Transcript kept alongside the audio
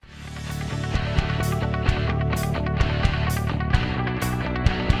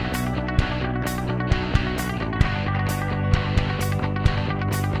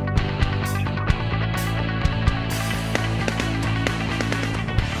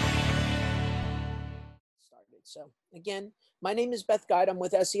So again, my name is Beth Guide. I'm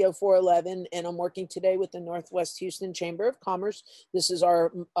with SEO 411, and I'm working today with the Northwest Houston Chamber of Commerce. This is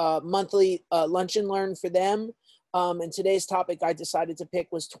our monthly lunch and learn for them. And today's topic I decided to pick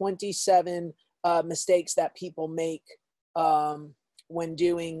was 27 mistakes that people make when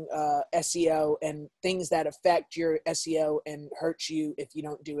doing SEO, and things that affect your SEO and hurt you if you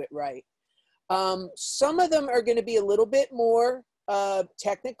don't do it right. Some of them are going to be a little bit more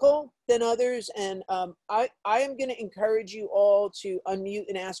technical than others, and I am going to encourage you all to unmute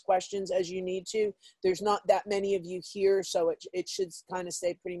and ask questions as you need to. There's not that many of you here, so it should kind of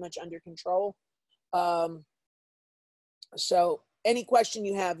stay pretty much under control. So any question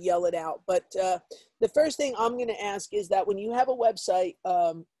you have, yell it out. But the first thing I'm going to ask is that when you have a website,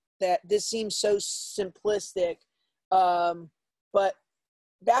 that this seems so simplistic, but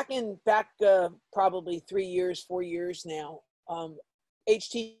back probably 3 years, 4 years now,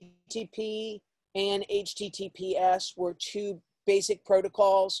 HTTP and HTTPS were two basic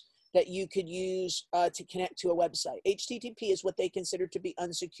protocols that you could use to connect to a website. HTTP is what they consider to be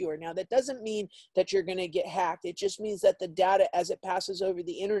unsecure. Now, that doesn't mean that you're going to get hacked. It just means that the data as it passes over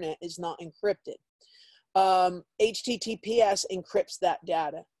the internet is not encrypted. HTTPS encrypts that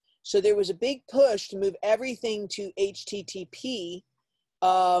data. So there was a big push to move everything to HTTP,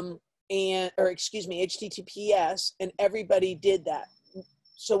 HTTPS, and everybody did that.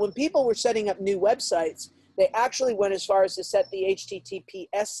 So when people were setting up new websites, they actually went as far as to set the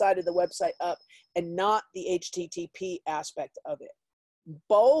HTTPS side of the website up and not the HTTP aspect of it.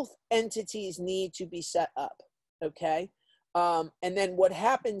 Both entities need to be set up, okay? And then what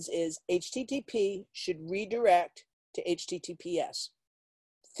happens is HTTP should redirect to HTTPS.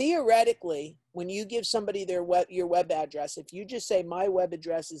 Theoretically, when you give somebody your web address, if you just say my web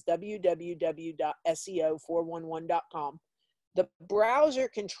address is www.seo411.com, the browser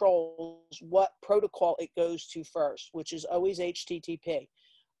controls what protocol it goes to first, which is always HTTP.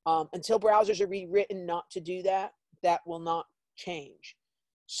 Until browsers are rewritten not to do that, that will not change.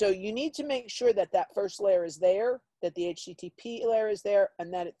 So you need to make sure that that first layer is there, that the HTTP layer is there,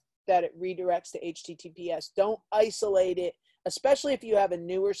 and that it redirects to HTTPS. Don't isolate it, especially if you have a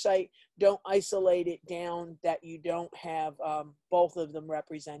newer site. Don't isolate it down that you don't have both of them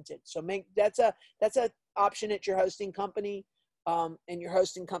represented. So that's a option at your hosting company. And your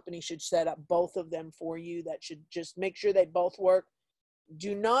hosting company should set up both of them for you. That should just make sure they both work.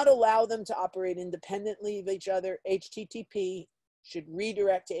 Do not allow them to operate independently of each other. HTTP should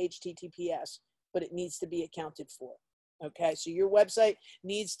redirect to HTTPS, but it needs to be accounted for. Okay, so your website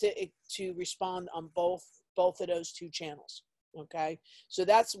needs to respond on both of those two channels. Okay, so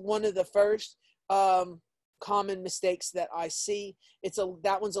that's one of the first common mistakes that I see.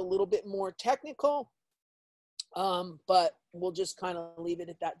 That one's a little bit more technical. But we'll just kind of leave it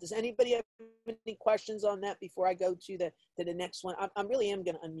at that. Does anybody have any questions on that before I go to the next one? I really am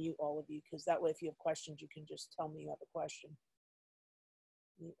going to unmute all of you, because that way if you have questions, you can just tell me you have a question.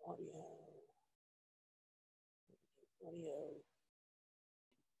 Mute audio.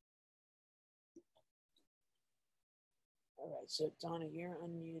 All right, so Donna, you're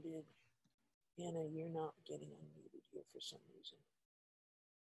unmuted. Anna, you're not getting unmuted here for some reason.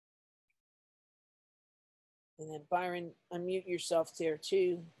 And then Byron, unmute yourself there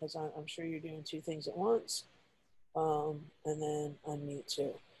too, because I'm sure you're doing two things at once. And then unmute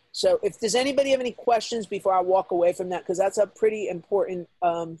too. So if does anybody have any questions before I walk away from that, because that's a pretty important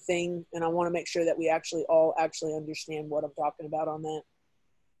thing, and I want to make sure that we all understand what I'm talking about on that.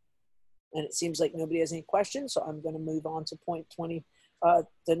 And it seems like nobody has any questions, so I'm going to move on to point 20,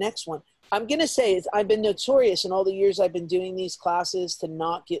 the next one. I'm going to say is I've been notorious in all the years I've been doing these classes to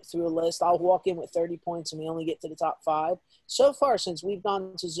not get through a list. I'll walk in with 30 points and we only get to the top 5. So far, since we've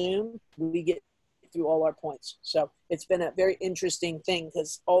gone to Zoom, we get through all our points. So it's been a very interesting thing,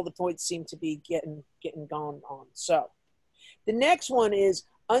 because all the points seem to be getting gone on. So the next one is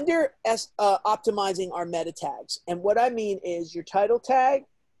under optimizing our meta tags. And what I mean is your title tag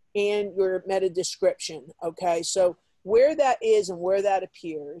and your meta description. Okay, so where that is and where that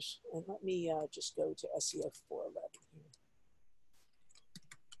appears, and let me just go to SEO 411 here.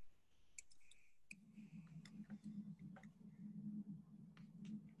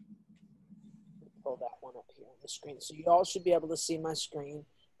 Pull that one up here on the screen. So you all should be able to see my screen,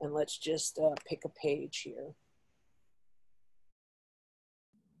 and let's just pick a page here.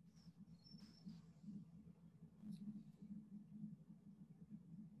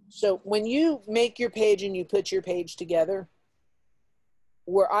 So when you make your page and you put your page together,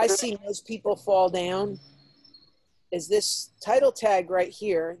 where I see most people fall down is this title tag right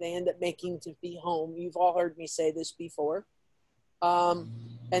here. They end up making to be home. You've all heard me say this before.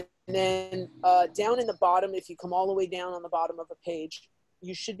 And then down in the bottom, if you come all the way down on the bottom of a page,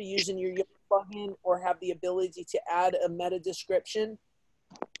 you should be using your Yoast plugin or have the ability to add a meta description.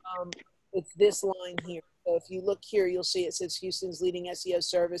 It's this line here. So if you look here, you'll see it says Houston's leading SEO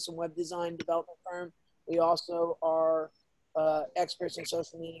service and web design development firm. We also are experts in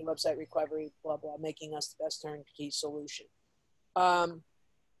social media, website recovery, blah, blah, making us the best turnkey solution.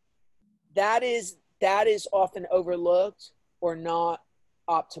 That is often overlooked or not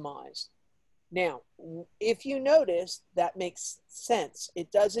optimized. Now, if you notice, that makes sense.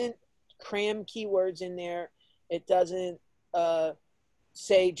 It doesn't cram keywords in there. It doesn't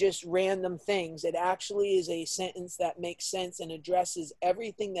say just random things. It actually is a sentence that makes sense and addresses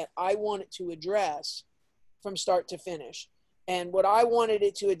everything that I want it to address from start to finish. And what I wanted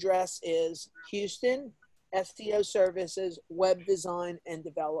it to address is Houston, SEO services, web design, and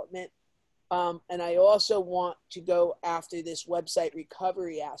development. And I also want to go after this website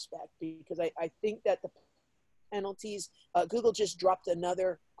recovery aspect because I think that the penalties, Google just dropped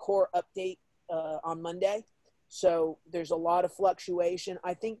another core update on Monday. So there's a lot of fluctuation.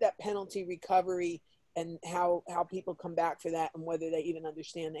 I think that penalty recovery and how people come back for that and whether they even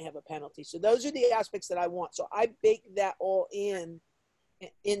understand they have a penalty. So those are the aspects that I want. So I baked that all into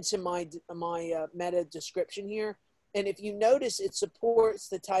my meta description here. And if you notice, it supports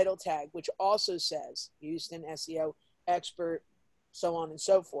the title tag, which also says Houston SEO expert, so on and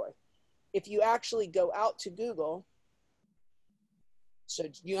so forth. If you actually go out to Google, so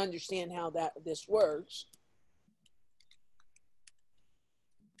you understand how this works.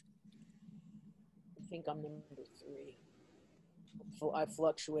 I think I'm number 3. I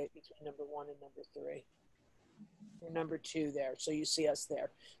fluctuate between number 1 and number 3. You're number 2 there, so you see us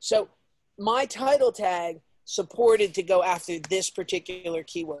there. So my title tag supported to go after this particular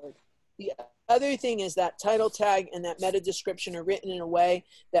keyword. The other thing is that title tag and that meta description are written in a way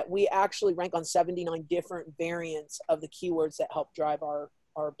that we actually rank on 79 different variants of the keywords that help drive our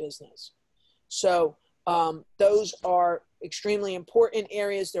business. So those are extremely important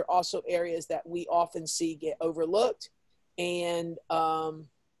areas. They're also areas that we often see get overlooked, and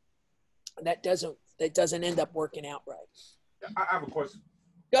that doesn't end up working out right. I have a question.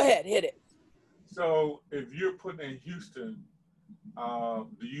 Go ahead, hit it. So if you're putting in Houston,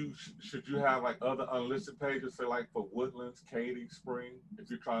 should you have like other unlisted pages, say like for Woodlands, Katy, Spring, if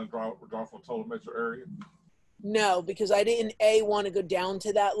you're trying to draw from a total metro area? No, because I didn't want to go down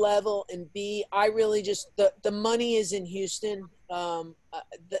to that level, and B, I really just the money is in Houston. The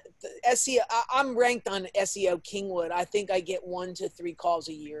SEO, I'm ranked on SEO Kingwood. I think I get 1 to 3 calls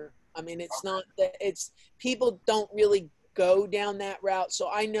a year. I mean, it's not that people don't really go down that route, so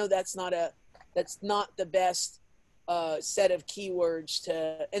I know that's not the best set of keywords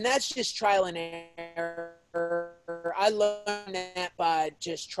and that's just trial and error. I learned that by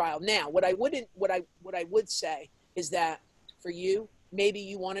just trial. Now, what I would say is that for you, maybe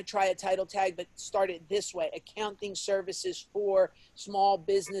you want to try a title tag, but start it this way: accounting services for small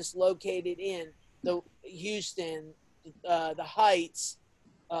business located in the Houston, the Heights,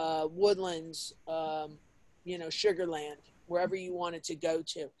 Woodlands, Sugar Land, wherever you want it to go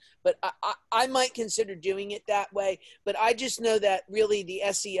to. But I might consider doing it that way. But I just know that really the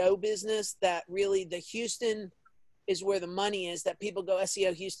SEO business, that really the Houston is where the money is, that people go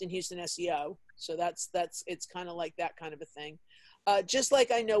SEO Houston, Houston SEO. So it's kind of like that kind of a thing. Just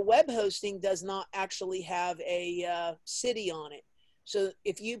like I know web hosting does not actually have a city on it. So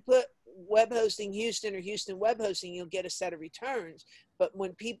if you put web hosting Houston or Houston web hosting, you'll get a set of returns. But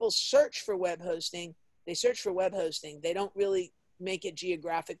when people search for web hosting, they search for web hosting. They don't really make it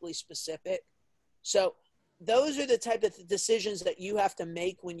geographically specific. So those are the type of decisions that you have to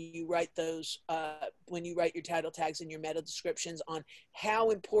make when you write when you write your title tags and your meta descriptions on how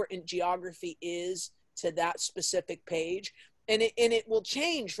important geography is to that specific page. And it will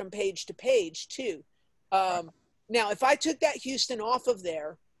change from page to page too. Now, if I took that Houston off of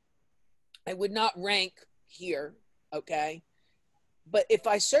there, I would not rank here, okay? But if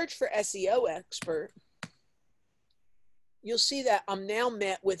I search for SEO expert, you'll see that I'm now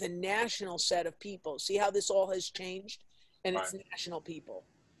met with a national set of people. See how this all has changed? And it's national people.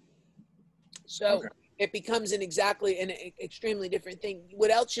 So it becomes an extremely different thing. What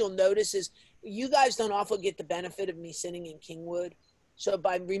else you'll notice is you guys don't often get the benefit of me sitting in Kingwood. So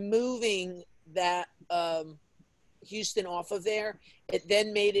by removing that Houston off of there, it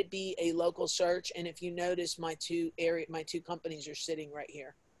then made it be a local search. And if you notice, my two companies are sitting right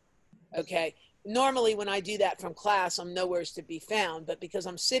here. Okay. Normally when I do that from class, I'm nowhere to be found, but because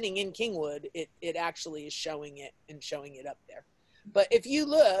I'm sitting in Kingwood, it actually is showing it up there. But if you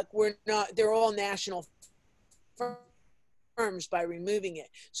look, they're all national firms. harms by removing it.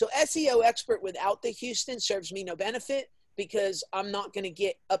 So SEO expert without the Houston serves me no benefit, because I'm not going to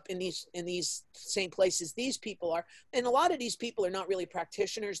get up in these same places these people are. And a lot of these people are not really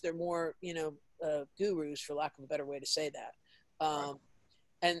practitioners. They're more, gurus, for lack of a better way to say that.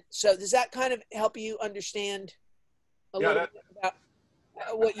 And so does that kind of help you understand a little bit about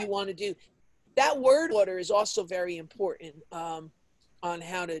what you want to do? That word order is also very important on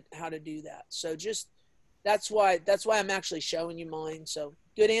how to do that. So just that's why I'm actually showing you mine. So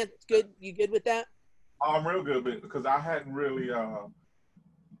good. You good with that? I'm real good with it, because I hadn't really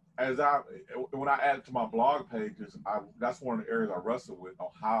when I added to my blog pages, that's one of the areas I wrestle with on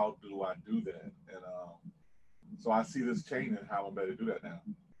how do I do that, and so I see this change in how I'm better to do that now.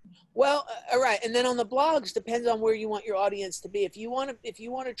 Well, all right, and then on the blogs, depends on where you want your audience to be. If you want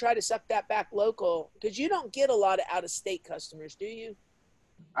to try to suck that back local, because you don't get a lot of out of state customers, do you?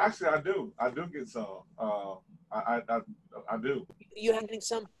 Actually, I do. I do get some. I do. You having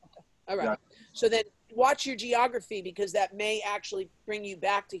some? All right. Yeah. So then watch your geography, because that may actually bring you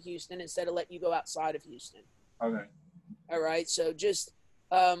back to Houston instead of letting you go outside of Houston. Okay. All right. So just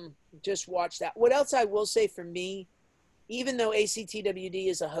watch that. What else I will say for me, even though ACTWD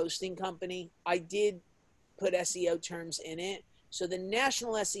is a hosting company, I did put SEO terms in it. So the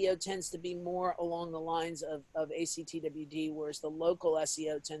national SEO tends to be more along the lines of ACTWD, whereas the local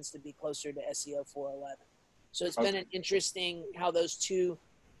SEO tends to be closer to SEO 411. So it's been an interesting how those two,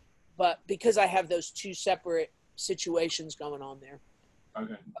 but because I have those two separate situations going on there.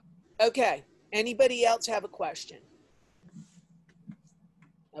 Okay. Okay. Anybody else have a question?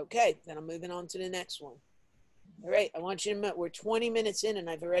 Okay. Then I'm moving on to the next one. All right. I want you to know we're 20 minutes in and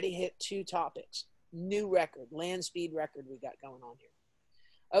I've already hit 2 topics. New record, land speed record we got going on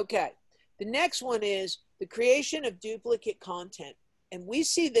here. Okay. The next one is the creation of duplicate content. And we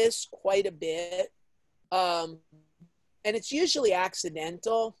see this quite a bit. And it's usually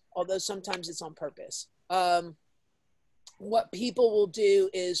accidental, although sometimes it's on purpose. What people will do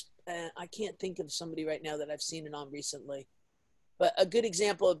is, I can't think of somebody right now that I've seen it on recently, but a good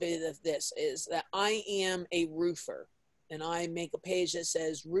example of this is that I am a roofer, and I make a page that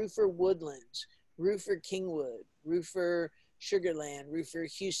says Roofer Woodlands, Roofer Kingwood, Roofer Sugarland, Roofer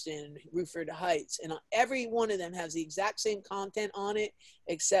Houston, Roofer the Heights, and every one of them has the exact same content on it,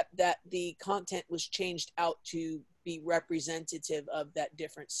 except that the content was changed out to be representative of that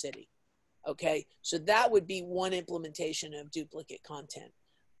different city. Okay, so that would be one implementation of duplicate content.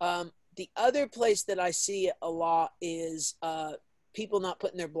 The other place that I see it a lot is people not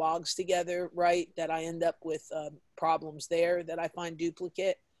putting their blogs together right, that I end up with problems there that I find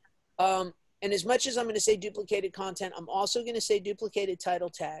duplicate. And as much as I'm going to say duplicated content, I'm also going to say duplicated title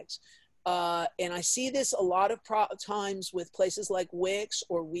tags. And I see this a lot of times with places like Wix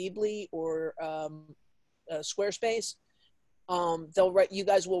or Weebly or Squarespace. You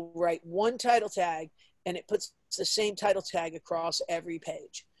guys will write one title tag and it puts the same title tag across every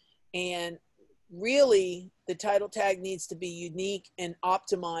page. And really the title tag needs to be unique and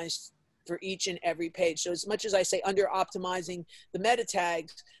optimized for each and every page. So as much as I say under optimizing the meta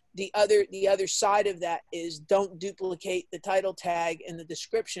tags, the other side of that is don't duplicate the title tag and the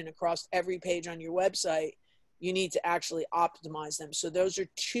description across every page on your website. You need to actually optimize them. So those are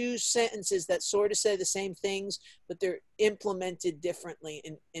 2 sentences that sort of say the same things, but they're implemented differently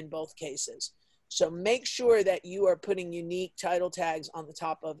in both cases. So make sure that you are putting unique title tags on the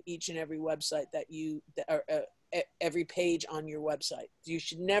top of each and every website every page on your website. You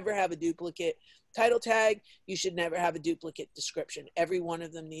should never have a duplicate title tag. You should never have a duplicate description. Every one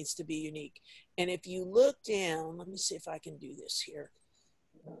of them needs to be unique. And if you look down, let me see if I can do this here.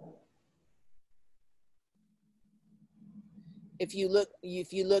 If you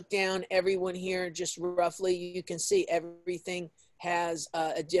look down, everyone here, just roughly, you can see everything has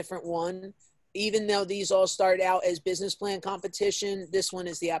a different one. Even though these all start out as business plan competition, this one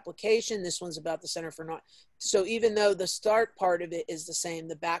is the application. This one's about the Center for Not. So even though the start part of it is the same,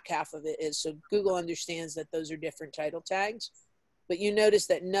 the back half of it is. So Google understands that those are different title tags. But you notice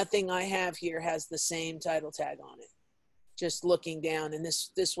that nothing I have here has the same title tag on it. Just looking down, and this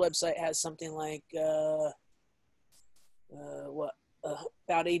website has something like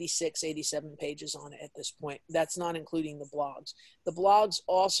about 86, 87 pages on it at this point. That's not including the blogs. The blogs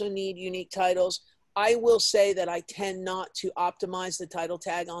also need unique titles. I will say that I tend not to optimize the title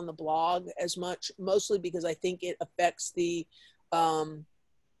tag on the blog as much, mostly because I think it affects the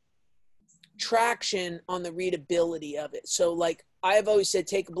traction on the readability of it. So like I've always said,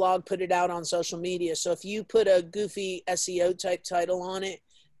 take a blog, put it out on social media. So if you put a goofy SEO type title on it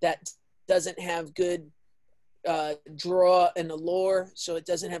that doesn't have good draw an allure so it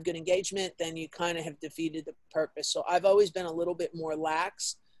doesn't have good engagement, then you kind of have defeated the purpose. So I've always been a little bit more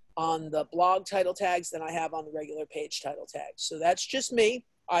lax on the blog title tags than I have on the regular page title tags. So that's just me.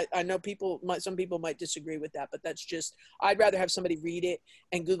 I know some people might disagree with that, but that's just, I'd rather have somebody read it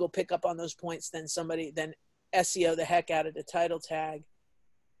and Google pick up on those points than SEO the heck out of the title tag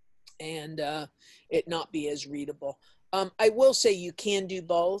and it not be as readable. I will say you can do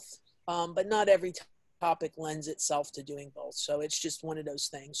both, but not every topic lends itself to doing both. So it's just one of those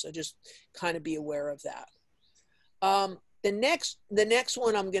things. So just kind of be aware of that. The next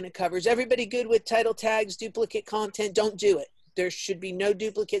one I'm going to cover is, everybody good with title tags, duplicate content? Don't do it. There should be no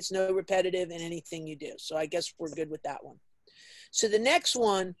duplicates, no repetitive in anything you do. So I guess we're good with that one. So the next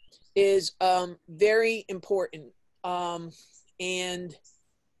one is very important. And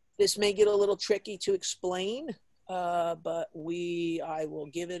this may get a little tricky to explain, but I will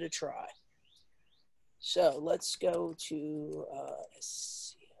give it a try. So let's go to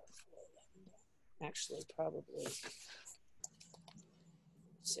actually probably, let's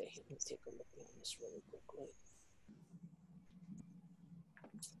see, let me take a look at this really quickly.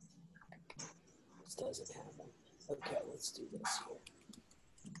 This doesn't have them. Okay, let's do this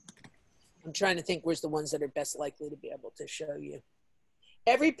here. I'm trying to think where's the ones that are best likely to be able to show you.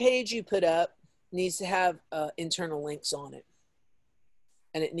 Every page you put up needs to have internal links on it.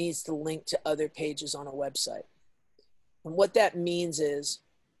 And it needs to link to other pages on a website. And what that means is,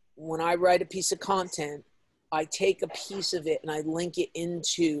 when I write a piece of content, I take a piece of it and I link it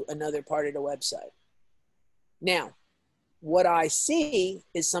into another part of the website. Now, what I see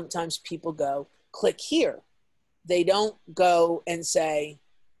is sometimes people go, click here. They don't go and say,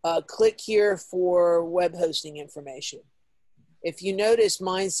 click here for web hosting information. If you notice,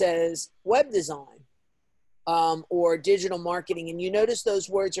 mine says web design or digital marketing, and you notice those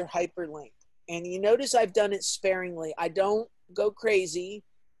words are hyperlinked. And you notice I've done it sparingly. I don't go crazy.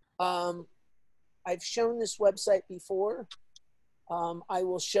 I've shown this website before. I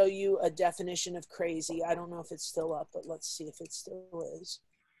will show you a definition of crazy. I don't know if it's still up, but let's see if it still is.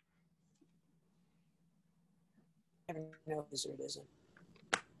 I don't know if it isn't.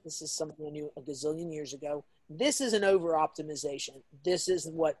 This is something I knew a gazillion years ago. This is an over-optimization. This is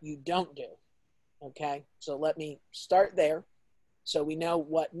what you don't do. Okay, so let me start there so we know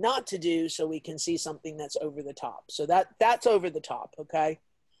what not to do, so we can see something that's over the top. So that's over the top, okay?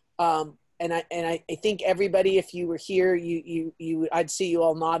 And I think everybody, if you were here, I'd see you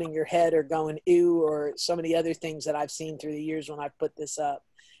all nodding your head or going ew, or some of the other things that I've seen through the years when I've put this up.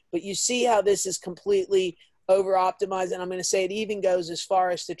 But you see how this is completely over optimized, and I'm going to say it even goes as far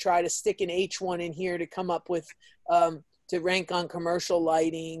as to try to stick an H1 in here to come up with to rank on commercial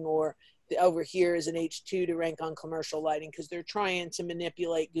lighting, or over here is an H2 to rank on commercial lighting, because they're trying to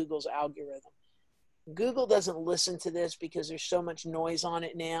manipulate Google's algorithm. Google doesn't listen to this because there's so much noise on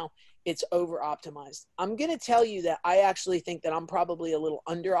it now. It's over optimized. I'm going to tell you that I actually think that I'm probably a little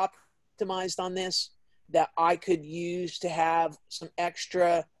under optimized on this, that I could use to have some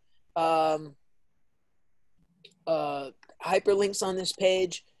extra hyperlinks on this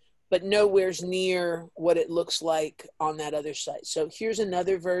page, but nowhere's near what it looks like on that other site. So here's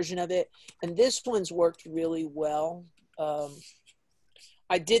another version of it. And this one's worked really well.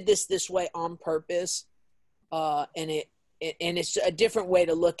 I did this way on purpose, and it's a different way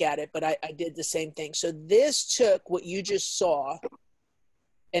to look at it, but I did the same thing. So this took what you just saw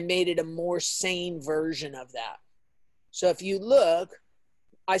and made it a more sane version of that. So if you look,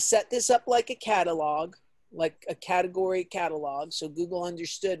 I set this up like a catalog, like a category catalog. So Google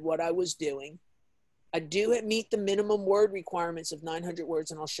understood what I was doing. I do meet the minimum word requirements of 900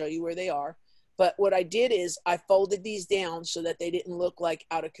 words, and I'll show you where they are. But what I did is I folded these down so that they didn't look like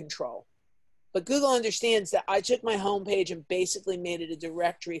out of control. But Google understands that I took my homepage and basically made it a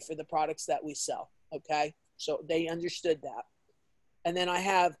directory for the products that we sell. Okay. So they understood that. And then I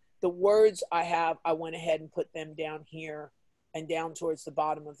have the words I went ahead and put them down here and down towards the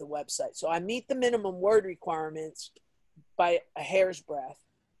bottom of the website. So I meet the minimum word requirements by a hair's breadth,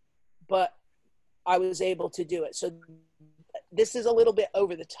 but I was able to do it. So this is a little bit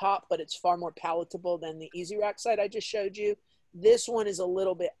over the top, but it's far more palatable than the EasyRack site I just showed you. This one is a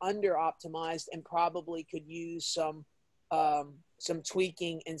little bit under optimized and probably could use some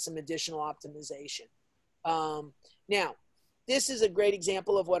tweaking and some additional optimization. Now, this is a great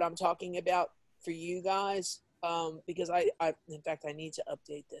example of what I'm talking about for you guys, because in fact, I need to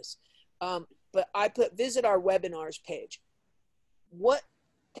update this. But I visit our webinars page.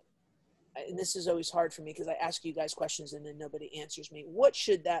 And this is always hard for me because I ask you guys questions and then nobody answers me. What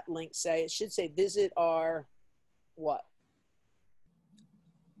should that link say? It should say visit our what?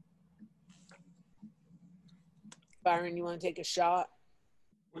 Byron, you want to take a shot?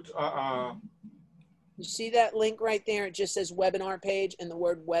 Which, You see that link right there? It just says webinar page and the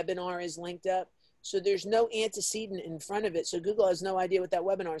word webinar is linked up. So there's no antecedent in front of it. So Google has no idea what that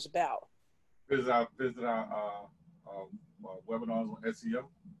webinar is about. visit our webinars on SEO.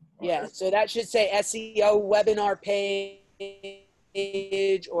 Yeah, so that should say SEO webinar page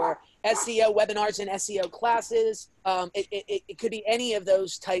or SEO webinars and SEO classes. It could be any of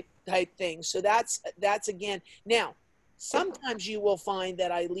those type things. So that's again. Now, sometimes you will find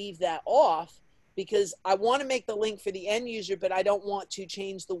that I leave that off because I want to make the link for the end user, but I don't want to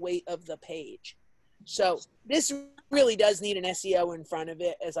change the weight of the page. So this really does need an SEO in front of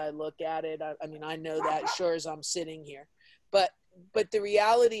it as I look at it. I mean, I know that sure as I'm sitting here, but the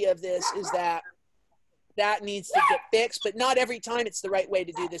reality of this is that needs to get fixed, but not every time it's the right way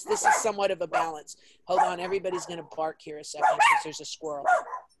to do this. This is somewhat of a balance. Hold on, everybody's going to bark here a second since there's a squirrel.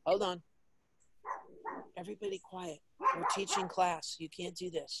 Hold on. Everybody quiet. We're teaching class. You can't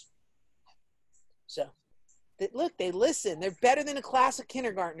do this. So, look, they listen. They're better than a class of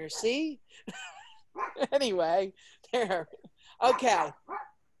kindergartners, see? Anyway, there. Okay.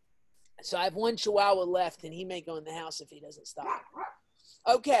 So I have one Chihuahua left, and he may go in the house if he doesn't stop.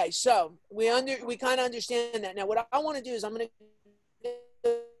 Okay, so we kind of understand that. Now, what I want to do is I'm going to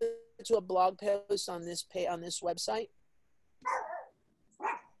go to a blog post on this website.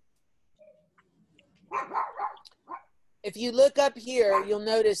 If you look up here, you'll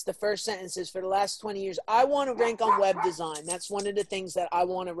notice the first sentence is, for the last 20 years, I want to rank on web design. That's one of the things that I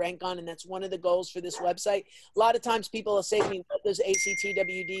want to rank on, and that's one of the goals for this website. A lot of times people will say to me, what does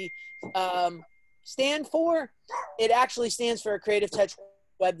ACTWD stand for? It actually stands for a Creative Touch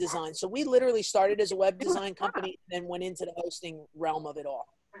Web Design. So we literally started as a web design company and then went into the hosting realm of it all.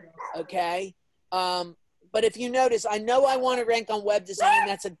 Okay? But if you notice, I know I want to rank on web design.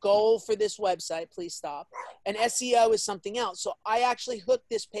 That's a goal for this website. Please stop. And SEO is something else. So I actually hooked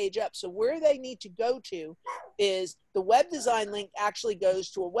this page up. So where they need to go to is the web design link actually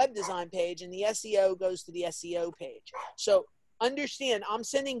goes to a web design page, and the SEO goes to the SEO page. So understand, I'm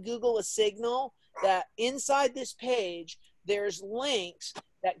sending Google a signal that inside this page, there's links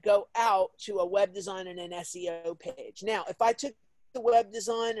that go out to a web design and an SEO page. Now, if I took the web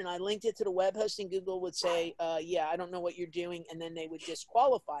design and I linked it to the web hosting, Google would say, yeah, I don't know what you're doing, and then they would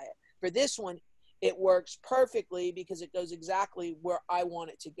disqualify it. For this one, it works perfectly because it goes exactly where I want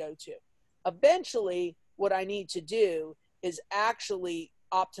it to go to. Eventually, what I need to do is actually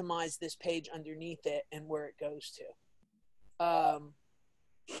optimize this page underneath it and where it goes to.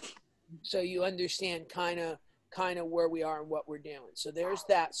 So you understand kind of where we are and what we're doing. So there's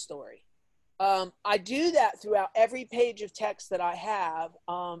that story. I do that throughout every page of text that I have.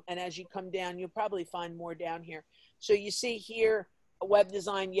 And as you come down, you'll probably find more down here. So you see here, a web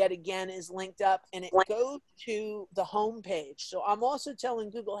design yet again is linked up, and it goes to the home page. So I'm also telling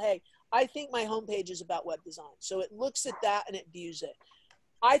Google, hey, I think my home page is about web design. So it looks at that and it views it.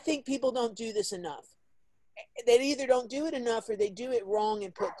 I think people don't do this enough. They either don't do it enough or they do it wrong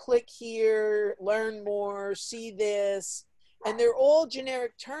and put click here, learn more, see this. And they're all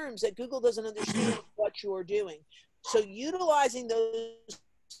generic terms that Google doesn't understand what you're doing. So utilizing those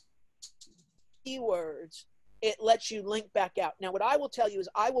keywords, it lets you link back out. Now, what I will tell you is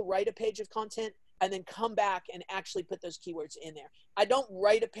I will write a page of content and then come back and actually put those keywords in there. I don't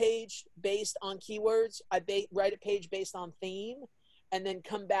write a page based on keywords. I write a page based on theme and then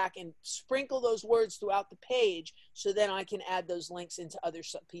come back and sprinkle those words throughout the page so then I can add those links into other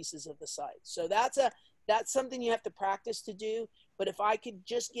pieces of the site. So that's something you have to practice to do. But if I could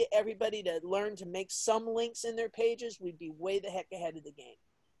just get everybody to learn to make some links in their pages, we'd be way the heck ahead of the game.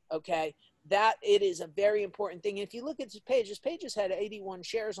 Okay, that it is a very important thing. And if you look at this page has had 81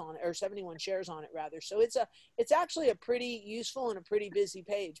 shares on it, or 71 shares on it rather. So it's actually a pretty useful and a pretty busy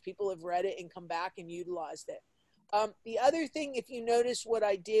page. People have read it and come back and utilized it. The other thing, if you notice what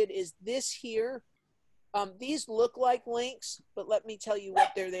I did is this here, these look like links, but let me tell you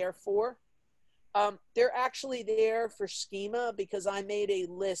what they're there for. They're actually there for schema because I made a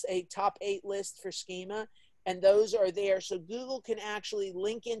list, a top 8 list for schema, and those are there. So Google can actually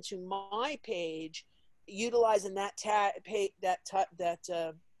link into my page utilizing that that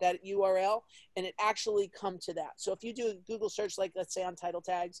URL, and it actually come to that. So if you do a Google search, like let's say on title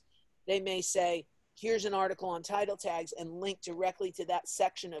tags, they may say, here's an article on title tags and link directly to that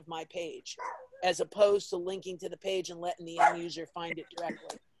section of my page, as opposed to linking to the page and letting the end user find it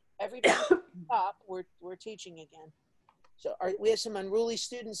directly. Everybody stop, we're teaching again. So we have some unruly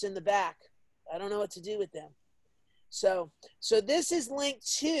students in the back. I don't know what to do with them. So this is linked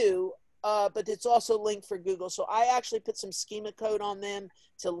to but it's also linked for Google. So I actually put some schema code on them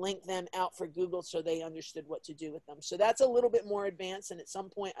to link them out for Google so they understood what to do with them. So that's a little bit more advanced. And at some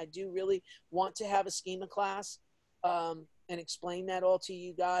point, I do really want to have a schema class and explain that all to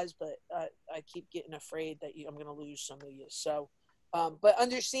you guys. But I keep getting afraid that I'm going to lose some of you. So, but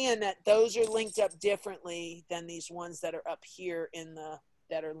understand that those are linked up differently than these ones that are up here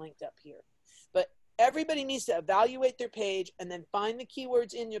that are linked up here. But everybody needs to evaluate their page and then find the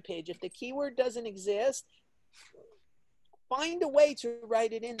keywords in your page. If the keyword doesn't exist, find a way to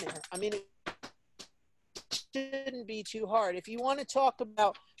write it in there. I mean, it shouldn't be too hard. If you want to talk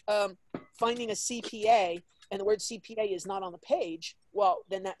about finding a CPA and the word CPA is not on the page, well,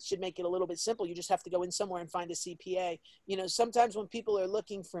 then that should make it a little bit simple. You just have to go in somewhere and find a CPA. Sometimes when people are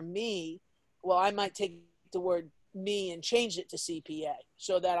looking for me, well, I might take the word me and change it to CPA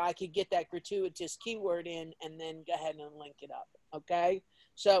so that I could get that gratuitous keyword in and then go ahead and link it up. Okay.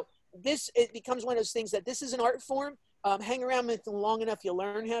 So it becomes one of those things that this is an art form. Hang around with it long enough, you'll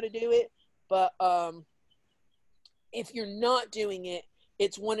learn how to do it. But if you're not doing it,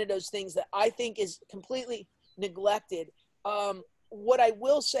 it's one of those things that I think is completely neglected. What I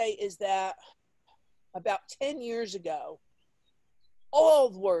will say is that about 10 years ago,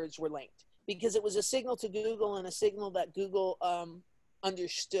 all words were linked, because it was a signal to Google and a signal that Google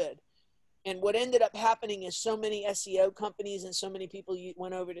understood. And what ended up happening is so many SEO companies and so many people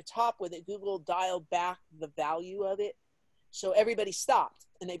went over the top with it, Google dialed back the value of it. So everybody stopped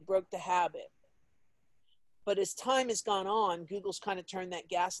and they broke the habit. But as time has gone on, Google's kind of turned that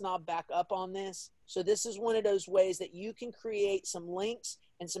gas knob back up on this. So this is one of those ways that you can create some links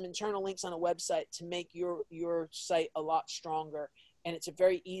and some internal links on a website to make your site a lot stronger. And it's a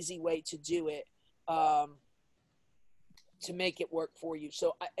very easy way to do it, to make it work for you.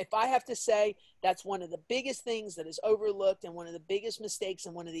 So if I have to say, that's one of the biggest things that is overlooked and one of the biggest mistakes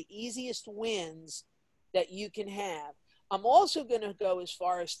and one of the easiest wins that you can have. I'm also going to go as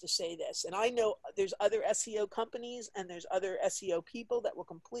far as to say this, and I know there's other SEO companies and there's other SEO people that will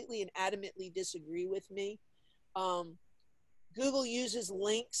completely and adamantly disagree with me. Google uses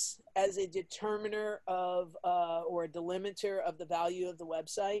links as a determiner of or a delimiter of the value of the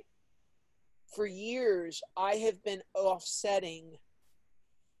website. For years, I have been offsetting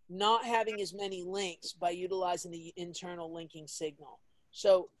not having as many links by utilizing the internal linking signal.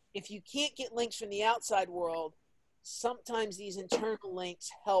 So if you can't get links from the outside world, sometimes these internal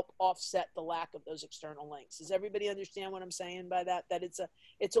links help offset the lack of those external links. Does everybody understand what I'm saying by that? That it's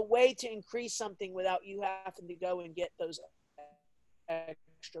a way to increase something without you having to go and get those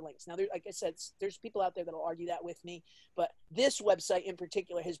extra links. Now, like I said, there's people out there that will argue that with me, but this website in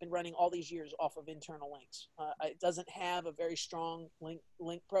particular has been running all these years off of internal links. It doesn't have a very strong link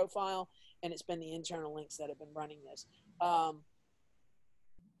profile, and it's been the internal links that have been running this.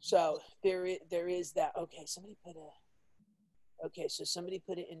 So there is that. Okay, somebody put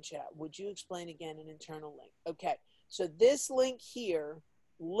it in chat. Would you explain again an internal link? Okay, so this link here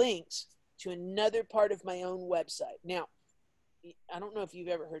links to another part of my own website. Now, I don't know if you've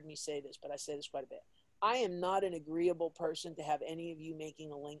ever heard me say this, but I say this quite a bit. I am not an agreeable person to have any of you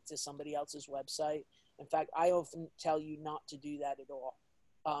making a link to somebody else's website. In fact, I often tell you not to do that at all.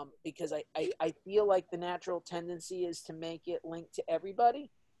 Because I feel like the natural tendency is to make it link to everybody.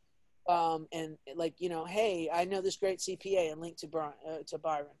 And like, hey, I know this great CPA and link to Byron.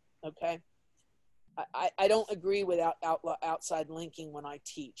 Okay. I don't agree with outside linking when I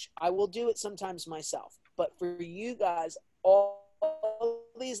teach. I will do it sometimes myself, but for you guys, all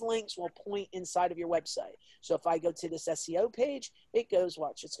these links will point inside of your website. So if I go to this SEO page, it goes,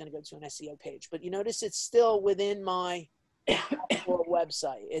 watch, it's going to go to an SEO page, but you notice it's still within my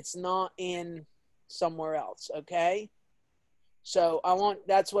website. It's not in somewhere else. Okay. So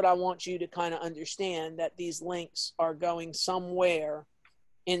that's what I want you to kind of understand, that these links are going somewhere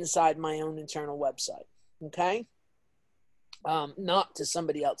inside my own internal website. Okay. Not to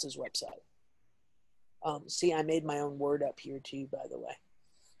somebody else's website. See, I made my own word up here too, by the way.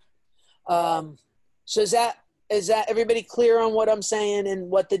 So is that everybody clear on what I'm saying and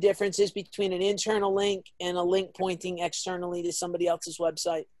what the difference is between an internal link and a link pointing externally to somebody else's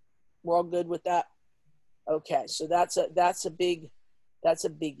website? We're all good with that? Okay, so that's a biggie.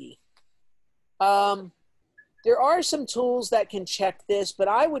 There are some tools that can check this, but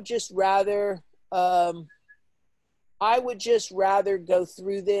I would just rather go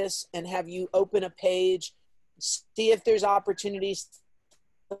through this and have you open a page, see if there's opportunities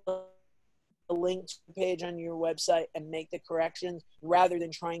to link to the page on your website and make the corrections rather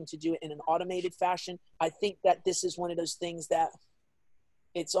than trying to do it in an automated fashion. I think that this is one of those things that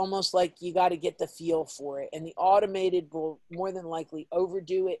It's almost like you got to get the feel for it, and the automated will more than likely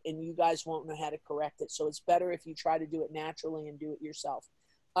overdo it, and you guys won't know how to correct it. So it's better if you try to do it naturally and do it yourself.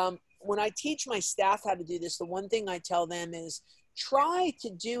 When I teach my staff how to do this, the one thing I tell them is try to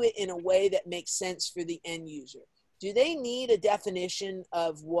do it in a way that makes sense for the end user. Do they need a definition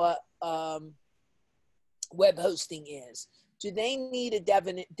of what web hosting is? Do they need a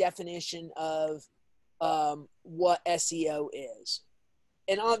definition of what SEO is?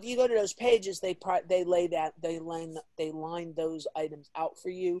 And if you go to those pages, they line those items out for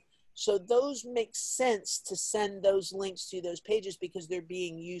you. So those make sense to send those links to those pages because they're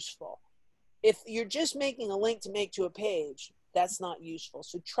being useful. If you're just making a link to make to a page, that's not useful.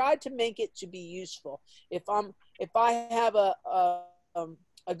 So try to make it to be useful. If I have a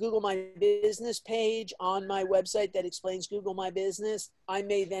Google My Business page on my website that explains Google My Business, I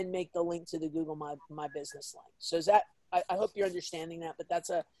may then make the link to the Google My Business link. So is that, I hope you're understanding that, but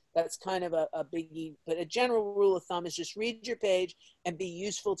that's kind of a biggie. But a general rule of thumb is just read your page and be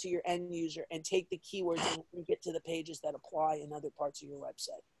useful to your end user and take the keywords and get to the pages that apply in other parts of your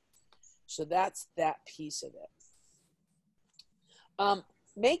website. So that's that piece of it.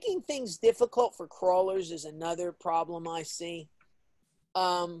 Making things difficult for crawlers is another problem I see.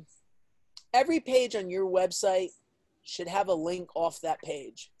 Every page on your website should have a link off that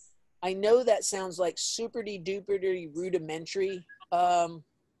page. I know that sounds like super duper rudimentary, but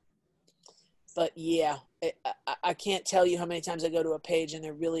yeah, I can't tell you how many times I go to a page and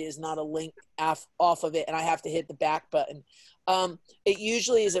there really is not a link off of it, and I have to hit the back button. It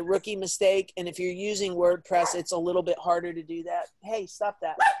usually is a rookie mistake, and if you're using WordPress, it's a little bit harder to do that. Hey, stop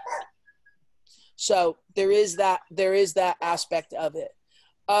that. So there is that aspect of it.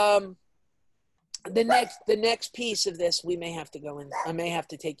 The next piece of this, we may have to go in. I may have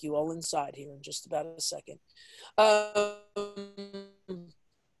to take you all inside here in just about a second. The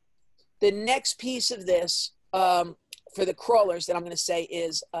next piece of this for the crawlers that I'm going to say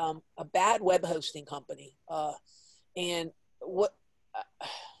is a bad web hosting company. And what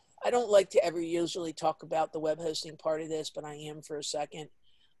I don't like to ever usually talk about the web hosting part of this, but I am for a second.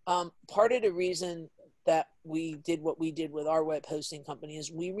 Part of the reason that we did what we did with our web hosting company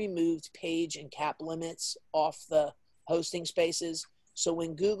is we removed page and cap limits off the hosting spaces. So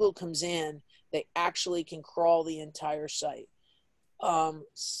when Google comes in, they actually can crawl the entire site.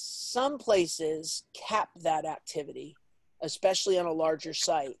 Some places cap that activity, especially on a larger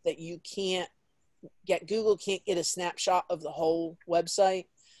site, that you can't get, Google can't get a snapshot of the whole website.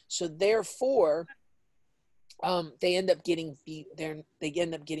 So therefore, they end up getting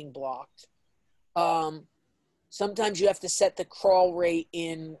blocked. Sometimes you have to set the crawl rate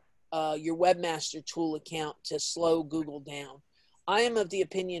in your Webmaster Tool account to slow Google down. I am of the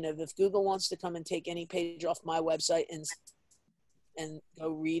opinion of if Google wants to come and take any page off my website and go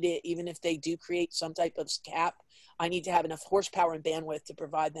read it, even if they do create some type of cap, I need to have enough horsepower and bandwidth to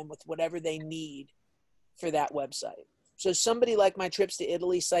provide them with whatever they need for that website. So somebody like my Trips to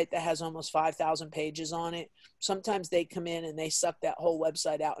Italy site that has almost 5,000 pages on it, sometimes they come in and they suck that whole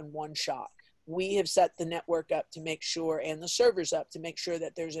website out in one shot. We have set the network up to make sure, and the servers up to make sure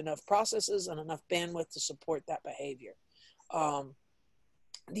that there's enough processes and enough bandwidth to support that behavior.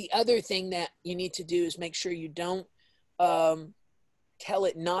 The other thing that you need to do is make sure you don't tell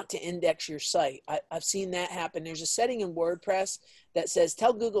it not to index your site. I've seen that happen. There's a setting in WordPress that says,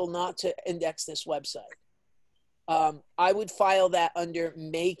 tell Google not to index this website. I would file that under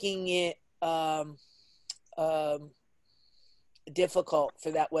making it difficult for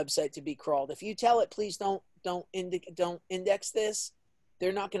that website to be crawled. If you tell it, please don't index this,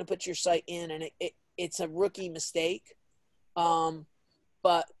 they're not going to put your site in, and it's a rookie mistake,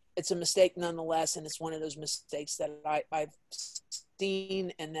 but it's a mistake nonetheless, and it's one of those mistakes that I've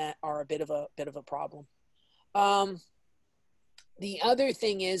seen and that are a bit of a problem. The other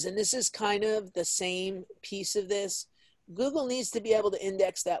thing is, and this is kind of the same piece of this, Google needs to be able to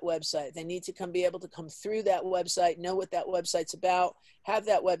index that website. They need to be able to come through that website, know what that website's about, have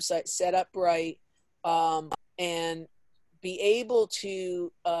that website set up right, and be able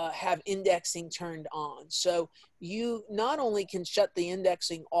to have indexing turned on. So you not only can shut the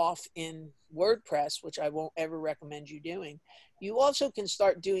indexing off in WordPress, which I won't ever recommend you doing, you also can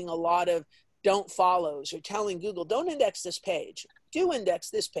start doing a lot of don't follows or telling Google, don't index this page, do index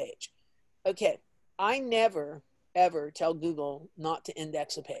this page. Okay, I never, ever tell Google not to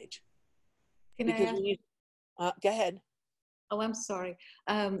index a page. Go ahead. Oh, I'm sorry.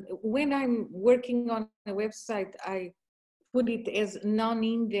 When I'm working on a website, I put it as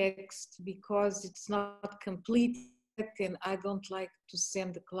non-indexed because it's not complete and I don't like to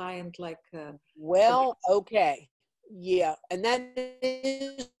send the client like... Well, okay. Yeah, and that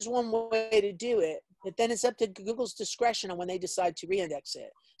is one way to do it. But then it's up to Google's discretion on when they decide to reindex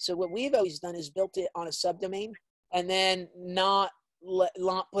it. So what we've always done is built it on a subdomain and then not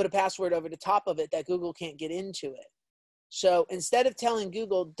put a password over the top of it that Google can't get into it. So instead of telling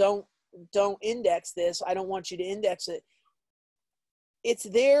Google, don't index this, I don't want you to index it, it's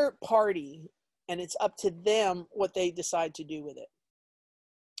their party and it's up to them what they decide to do with it.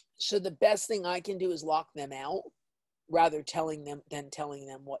 So the best thing I can do is lock them out rather telling them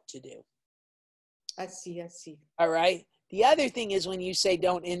what to do. I see. All right. The other thing is when you say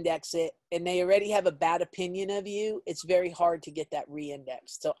don't index it and they already have a bad opinion of you, it's very hard to get that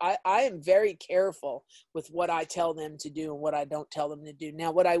re-indexed. So I am very careful with what I tell them to do and what I don't tell them to do.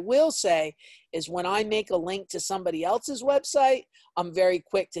 Now, what I will say is when I make a link to somebody else's website, I'm very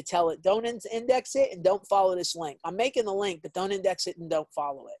quick to tell it, don't index it and don't follow this link. I'm making the link, but don't index it and don't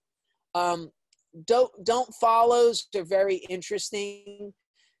follow it. Don't follows are very interesting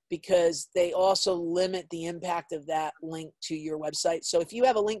because they also limit the impact of that link to your website. So if you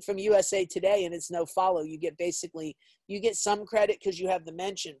have a link from USA Today and it's no follow, you get some credit because you have the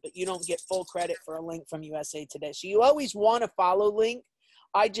mention, but you don't get full credit for a link from USA Today. So you always want a follow link.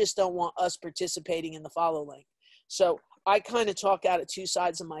 I just don't want us participating in the follow link. So I kind of talk out of two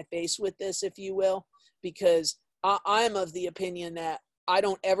sides of my face with this, if you will, because I'm of the opinion that I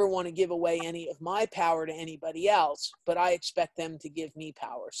don't ever want to give away any of my power to anybody else, but I expect them to give me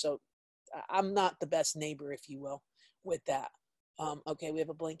power. So I'm not the best neighbor, if you will, with that. Okay, we have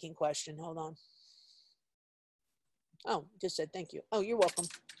a blinking question. Hold on. Oh, just said thank you. Oh, you're welcome.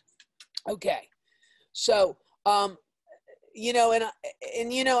 Okay. So,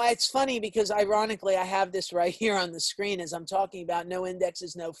 it's funny because ironically, I have this right here on the screen as I'm talking about no index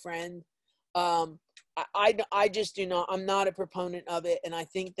is no friend. I just do not, I'm not a proponent of it. And I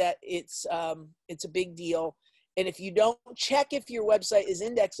think that it's a big deal. And if you don't check if your website is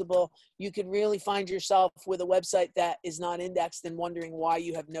indexable, you could really find yourself with a website that is not indexed and wondering why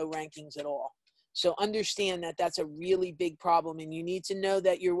you have no rankings at all. So understand that that's a really big problem and you need to know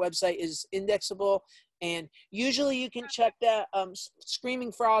that your website is indexable. And usually you can check that.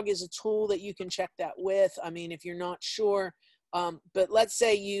 Screaming Frog is a tool that you can check that with. I mean, if you're not sure, but let's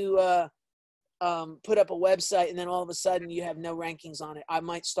say you put up a website and then all of a sudden you have no rankings on it. I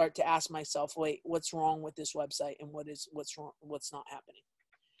might start to ask myself, wait, what's wrong with this website and what's wrong, what's not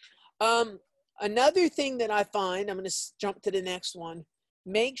happening? Another thing that I find, I'm going to jump to the next one.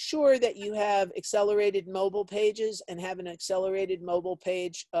 Make sure that you have accelerated mobile pages and have an accelerated mobile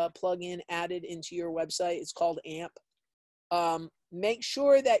page plugin added into your website. It's called AMP. Make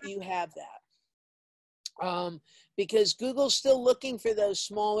sure that you have that. Because Google's still looking for those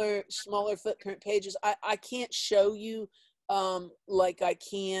smaller footprint pages. I can't show you like I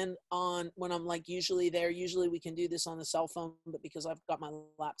can on when I'm like usually there. Usually we can do this on the cell phone, but because I've got my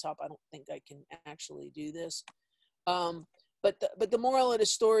laptop, I don't think I can actually do this. But the moral of the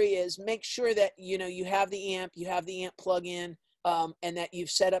story is make sure that you have the AMP plugin, and that you've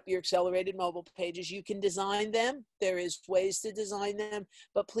set up your accelerated mobile pages. You can design them. There is ways to design them,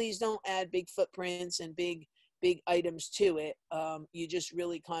 but please don't add big footprints and big items to it. You just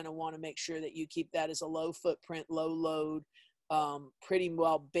really kind of want to make sure that you keep that as a low footprint, low load, pretty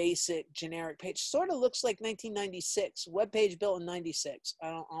well basic generic page. Sort of looks like 1996 web page built in 96. I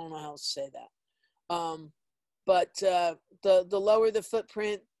don't know how to say that. But the lower the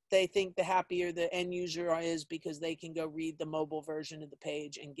footprint, they think the happier the end user is because they can go read the mobile version of the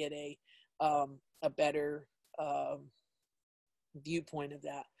page and get a better viewpoint of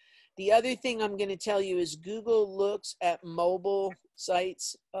that. The other thing I'm going to tell you is Google looks at mobile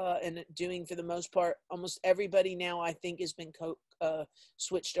sites and doing, for the most part, almost everybody now I think has been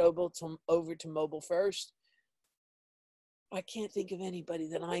switched over to mobile first. I can't think of anybody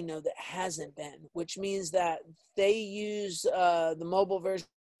that I know that hasn't been, which means that they use the mobile version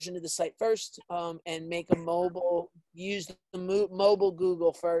of the site first and make use the mobile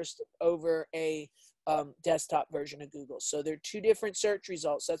Google first over a desktop version of Google. So they're two different search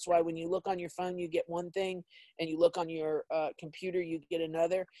results. That's why when you look on your phone, you get one thing, and you look on your computer, you get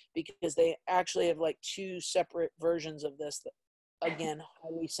another, because they actually have like two separate versions of this. Again,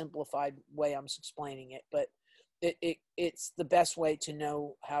 highly simplified way I'm explaining it, but it's the best way to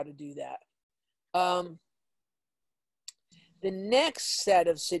know how to do that. The next set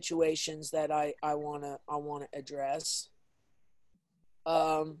of situations that I want to address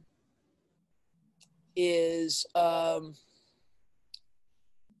is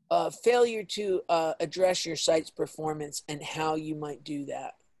failure to address your site's performance and how you might do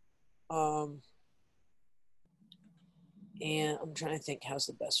that. And I'm trying to think how's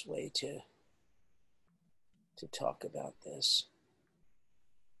the best way to to talk about this.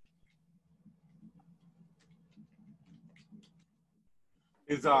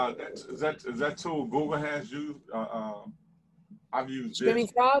 Is that tool Google has used? I've used Screaming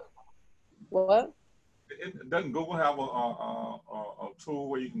this. Frog? What? Doesn't Google have a tool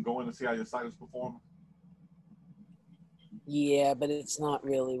where you can go in and see how your site is performing? Yeah, but it's not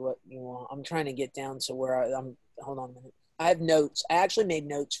really what you want. I'm trying to get down to where I'm. Hold on a minute. I have notes. I actually made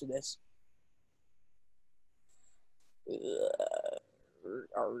notes for this.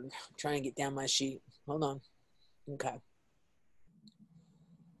 I'm trying to get down my sheet. Hold on. Okay.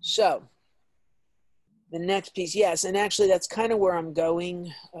 So the next piece, yes, and actually that's kind of where I'm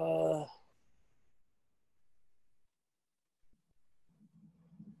going. Let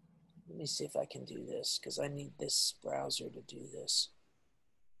me see if I can do this because I need this browser to do this.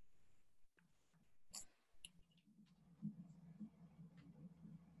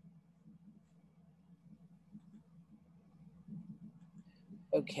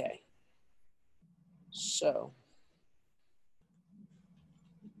 Okay. So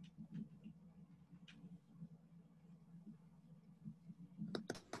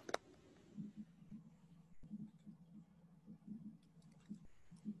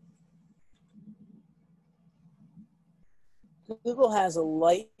Google has a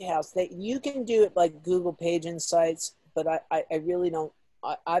lighthouse that you can do it like Google Page Insights, but I really don't.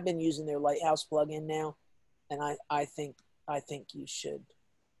 I've been using their Lighthouse plugin now, and I think you should.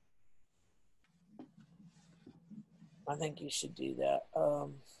 I think you should do that.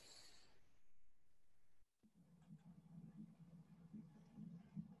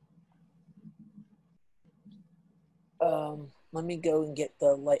 Let me go and get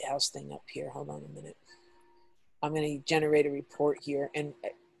the Lighthouse thing up here. Hold on a minute. I'm going to generate a report here, and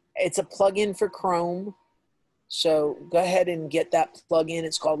it's a plugin for Chrome. So go ahead and get that plugin.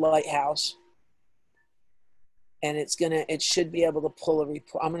 It's called Lighthouse, and it should be able to pull a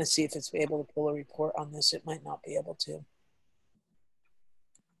report. I'm going to see if it's able to pull a report on this. It might not be able to.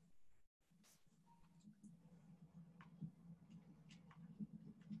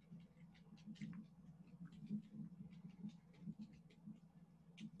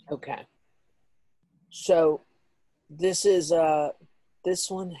 Okay. So this is this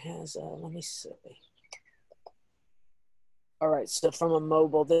one has let me see. All right, so from a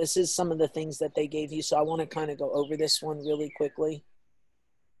mobile, this is some of the things that they gave you. So I want to kind of go over this one really quickly.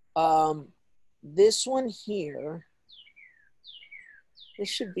 This one here, this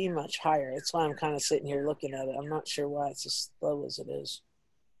should be much higher. That's why I'm kind of sitting here looking at it. I'm not sure why it's as low as it is.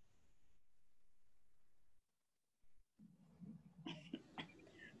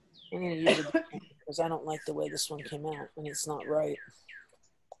 I'm going to use it because I don't like the way this one came out and it's not right.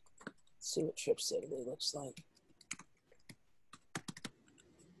 Let's see what TripSavely looks like.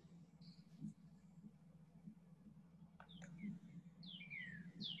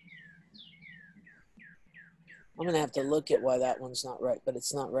 I'm going to have to look at why that one's not right, but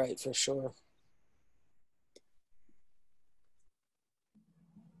it's not right for sure.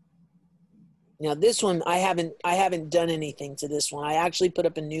 Now this one, I haven't done anything to this one. I actually put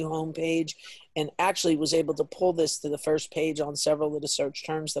up a new homepage and actually was able to pull this to the first page on several of the search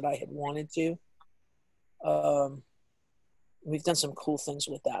terms that I had wanted to. We've done some cool things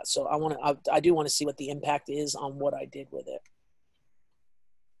with that. So I do want to see what the impact is on what I did with it.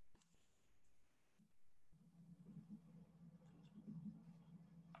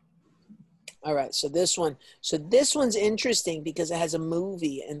 All right, so this one's interesting because it has a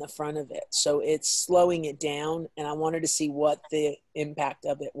movie in the front of it. So it's slowing it down, and I wanted to see what the impact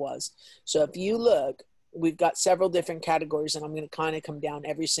of it was. So if you look, we've got several different categories, and I'm going to kind of come down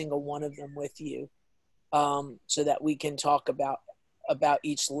every single one of them with you so that we can talk about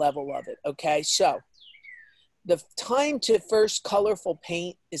each level of it. Okay, so the time to first colorful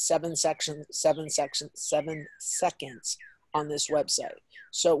paint is 7 seconds on this website.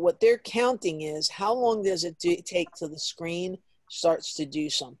 So what they're counting is how long does it take till the screen starts to do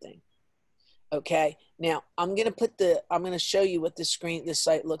something. Okay, now I'm going to show you what this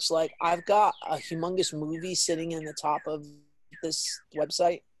site looks like. I've got a humongous movie sitting in the top of this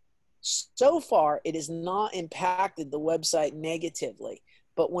website. So far, it has not impacted the website negatively.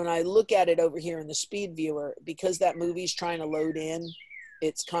 But when I look at it over here in the speed viewer, because that movie's trying to load in,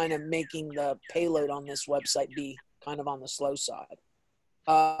 it's kind of making the payload on this website be kind of on the slow side.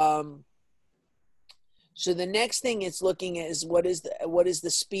 So the next thing it's looking at is what is the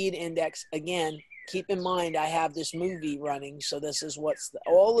speed index. Again, keep in mind I have this movie running, so this is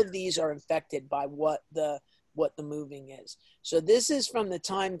all of these are affected by what the what the moving is. So this is from the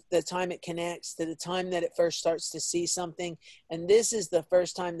time it connects to the time that it first starts to see something. And this is the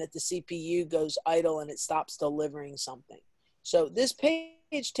first time that the CPU goes idle and it stops delivering something. So this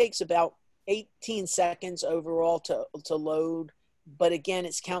page takes about 18 seconds overall to load. But again,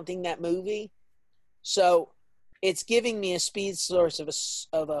 it's counting that movie. So it's giving me a speed source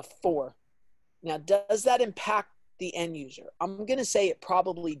of a 4. Now, does that impact the end user? I'm going to say it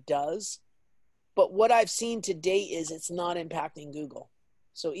probably does. But what I've seen to date is it's not impacting Google.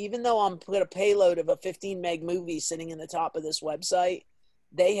 So even though I'm put a payload of a 15 meg movie sitting in the top of this website,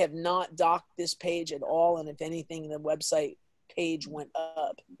 they have not docked this page at all. And if anything, the website page went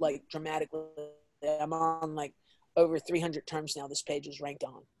up like dramatically. I'm on like over 300 terms now this page is ranked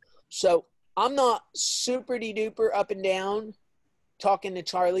on. So I'm not super duper up and down talking to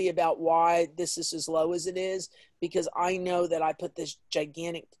Charlie about why this is as low as it is, because I know that I put this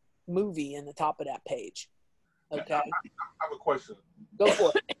gigantic movie in the top of that page. Okay. I have a question. Go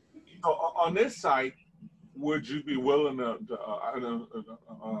for it. So on this site, would you be willing to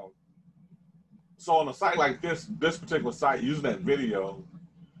so on a site like this particular site, using that video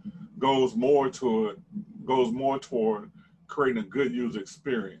goes more toward creating a good user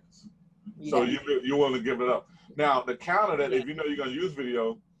experience. Yeah. So you want to give it up. Now the counter that if you know you're going to use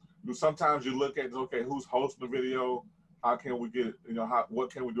video, sometimes you look at, okay, who's hosting the video? How can we get,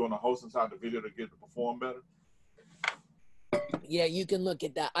 what can we do on the hosting side of the video to get it to perform better? Yeah, you can look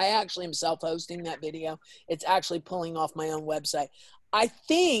at that. I actually am self-hosting that video. It's actually pulling off my own website. I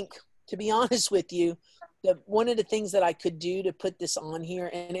think, to be honest with you, that one of the things that I could do to put this on here,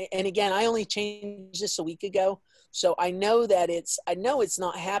 and again, I only changed this a week ago, so I know it's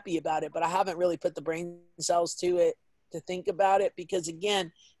not happy about it, but I haven't really put the brain cells to it to think about it, because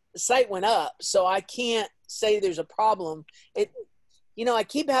again, the site went up, so I can't say there's a problem. I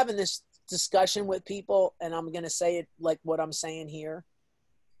keep having this discussion with people, and I'm going to say it like what I'm saying here.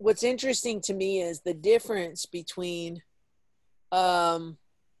 What's interesting to me is the difference between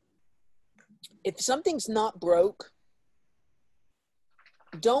if something's not broke,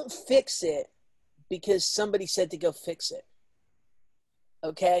 don't fix it because somebody said to go fix it.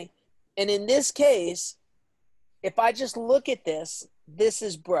 Okay? And in this case, if I just look at this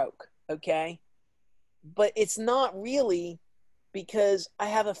is broke. Okay? But it's not really, because I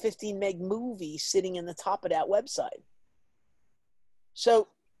have a 15 meg movie sitting in the top of that website. So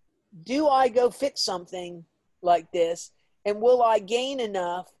do I go fix something like this, and will I gain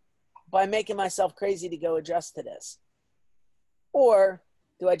enough by making myself crazy to go adjust to this? Or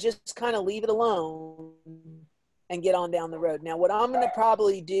do I just kind of leave it alone and get on down the road? Now, what I'm going to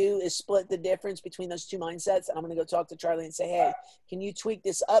probably do is split the difference between those two mindsets. And I'm going to go talk to Charlie and say, hey, can you tweak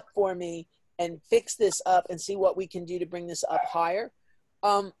this up for me and fix this up and see what we can do to bring this up higher?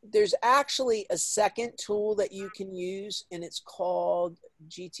 There's actually a second tool that you can use, and it's called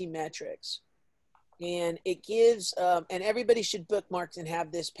GTmetrix. And it gives, and everybody should bookmark and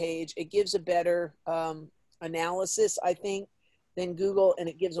have this page. It gives a better analysis, I think, than Google, and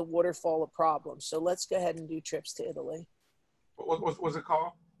it gives a waterfall of problems. So let's go ahead and do trips to Italy. What's it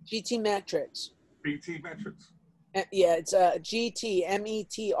called? GTmetrix. GTmetrix. Yeah, it's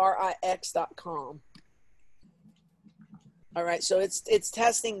GTmetrix.com. All right, so it's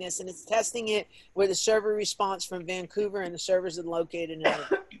testing this, and it's testing it with a server response from Vancouver, and the servers are located in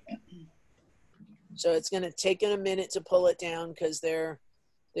Italy. So it's going to take them a minute to pull it down because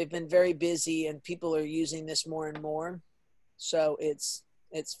they've been very busy and people are using this more and more. So it's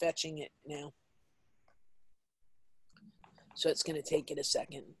fetching it now. So it's going to take it a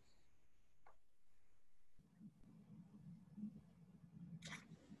second.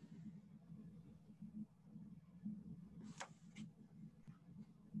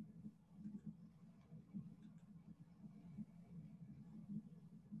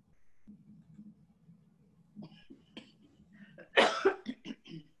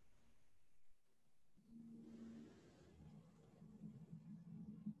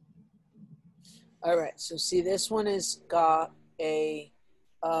 All right, so see, this one has got a,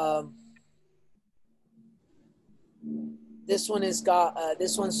 this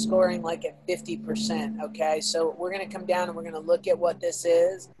one's scoring like at 50%, okay? So we're gonna come down and we're gonna look at what this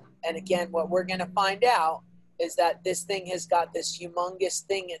is. And again, what we're gonna find out is that this thing has got this humongous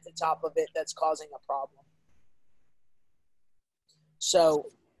thing at the top of it that's causing a problem. So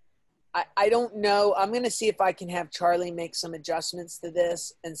I don't know. I'm going to see if I can have Charlie make some adjustments to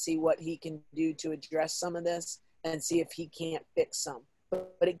this and see what he can do to address some of this and see if he can't fix some.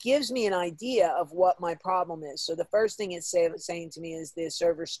 But it gives me an idea of what my problem is. So the first thing it's saying to me is the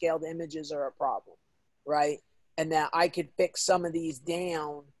server scaled images are a problem, right? And that I could fix some of these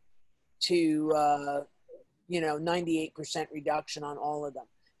down to, 98% reduction on all of them.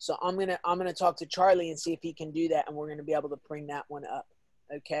 So I'm gonna talk to Charlie and see if he can do that, and we're gonna be able to bring that one up.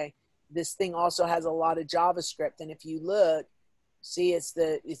 Okay. This thing also has a lot of JavaScript, and if you look, see it's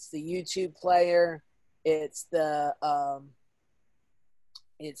the YouTube player, it's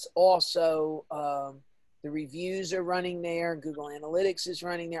also the reviews are running there. Google Analytics is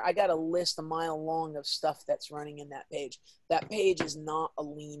running there. I got a list a mile long of stuff that's running in that page. That page is not a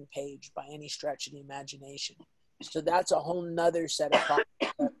lean page by any stretch of the imagination. So that's a whole nother set of problems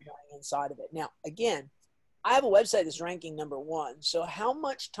running inside of it. Now, again, I have a website that's ranking #1. So how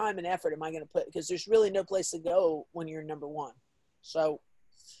much time and effort am I going to put? Because there's really no place to go when you're #1. So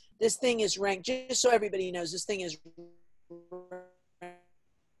this thing is ranked, just so everybody knows, this thing is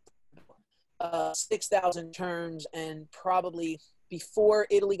 6,000 terms, and probably before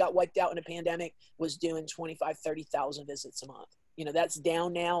Italy got wiped out in a pandemic was doing 25, 30,000 visits a month. That's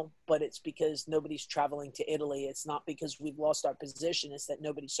down now, but it's because nobody's traveling to Italy. It's not because we've lost our position. It's that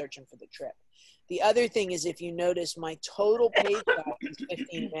nobody's searching for the trip. The other thing is, if you notice, my total page size is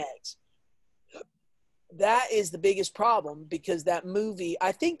 15 megs. That is the biggest problem, because that movie,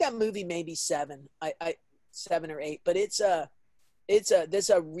 I think that movie may be 7 or 8, but this is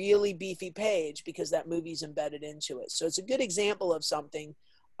a really beefy page because that movie's embedded into it. So it's a good example of something.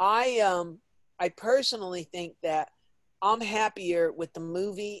 I personally think that I'm happier with the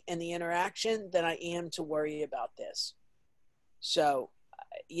movie and the interaction than I am to worry about this. So,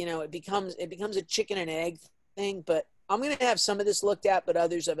 it becomes a chicken and egg thing, but I'm going to have some of this looked at, but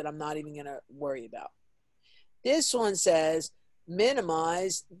others of it I'm not even going to worry about. This one says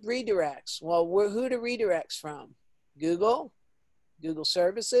minimize redirects. Well, who do redirects from? Google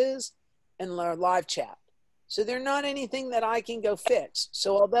services, and live chat. So they're not anything that I can go fix.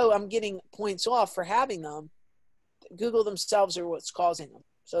 So although I'm getting points off for having them, Google themselves are what's causing them.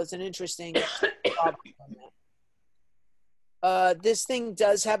 So it's an interesting problem on that. This thing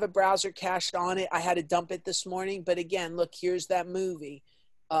does have a browser cache on it. I had to dump it this morning, but again, look, here's that movie.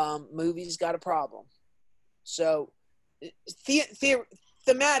 Movie's got a problem. So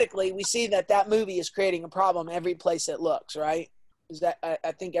thematically, we see that movie is creating a problem every place it looks, right?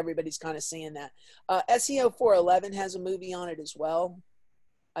 I think everybody's kind of seeing that. SEO 411 has a movie on it as well.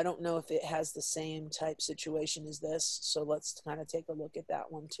 I don't know if it has the same type situation as this, so let's kind of take a look at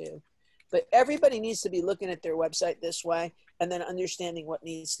that one too. But everybody needs to be looking at their website this way and then understanding what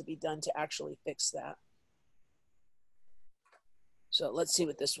needs to be done to actually fix that. So let's see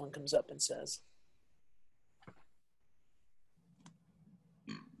what this one comes up and says.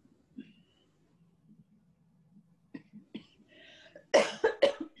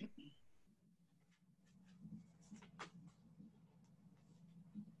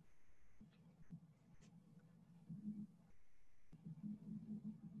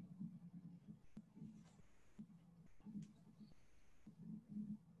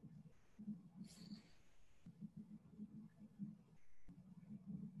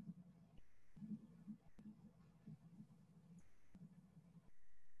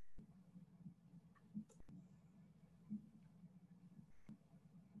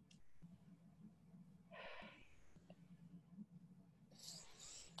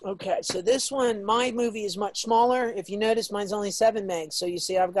 Okay, so this one, my movie is much smaller. If you notice, mine's only 7 megs. So you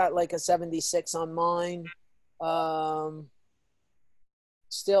see I've got like a 76 on mine.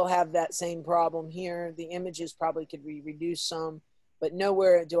 Still have that same problem here. The images probably could be reduced some, but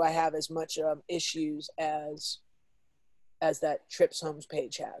nowhere do I have as much issues as that Trips Homes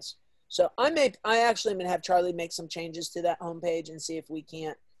page has. So I actually am going to have Charlie make some changes to that homepage and see if we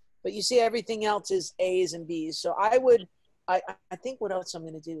can't. But you see everything else is A's and B's. So I think what else I'm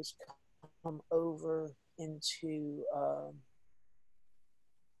going to do is come over into,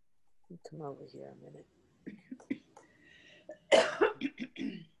 come over here a minute.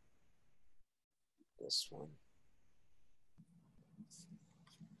 This one.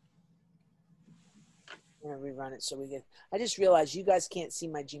 I'm going to rerun it so we get, I just realized you guys can't see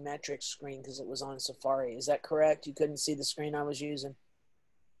my Gmetrics screen because it was on Safari. Is that correct? You couldn't see the screen I was using?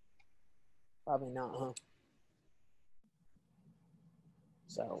 Probably not, huh?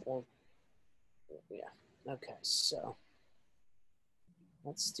 So, well, yeah. Okay, so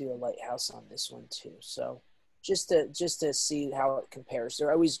let's do a lighthouse on this one too. So just to see how it compares.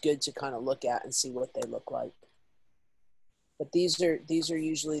 They're always good to kind of look at and see what they look like. But these are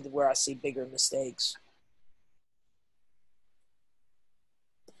usually where I see bigger mistakes.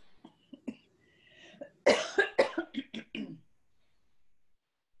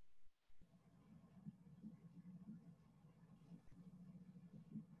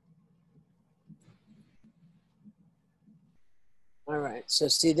 All right. right, so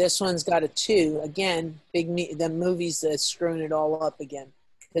see, this one's got a 2. Again, the movie's that's screwing it all up again,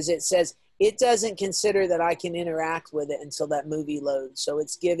 because it says it doesn't consider that I can interact with it until that movie loads. So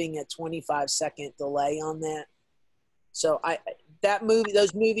it's giving a 25-second delay on that. So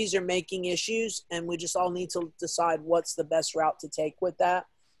those movies are making issues, and we just all need to decide what's the best route to take with that.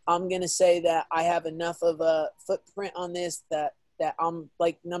 I'm going to say that I have enough of a footprint on this that I'm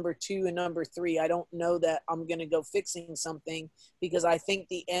like number 2 and number 3. I don't know that I'm going to go fixing something, because I think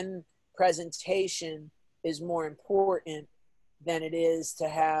the end presentation is more important than it is to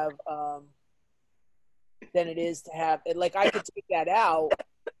have it. Like, I could take that out,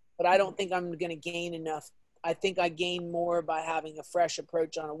 but I don't think I'm going to gain enough. I think I gain more by having a fresh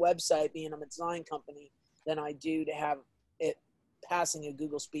approach on a website, being I'm a design company, than I do to have it passing a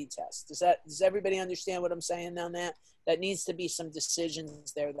Google speed test. Does everybody understand what I'm saying on that? That needs to be some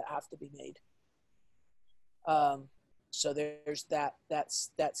decisions there that have to be made. So there's that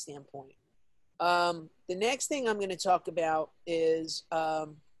standpoint. The next thing I'm going to talk about is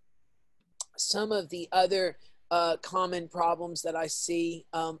some of the other common problems that I see.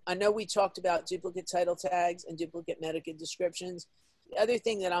 I know we talked about duplicate title tags and duplicate meta descriptions. The other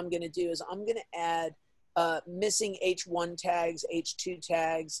thing that I'm going to do is I'm going to add missing H1 tags, H2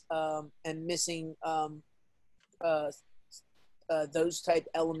 tags, and missing those type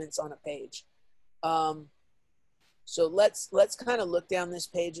elements on a page. So let's kind of look down this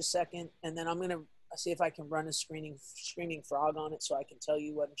page a second, and then I'm going to see if I can run a screaming frog on it so I can tell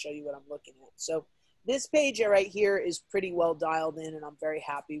you and show you what I'm looking at. So this page right here is pretty well dialed in, and I'm very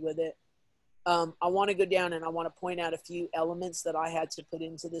happy with it. I want to go down and I want to point out a few elements that I had to put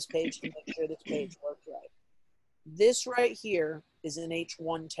into this page to make sure this page worked right. This right here is an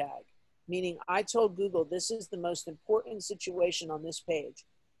H1 tag, meaning I told Google this is the most important situation on this page,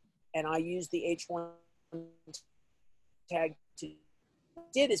 and I used the H1 tag to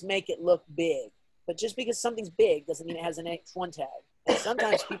did is make it look big. But just because something's big doesn't mean it has an H1 tag. And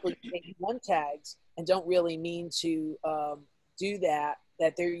sometimes people use H1 tags and don't really mean to do that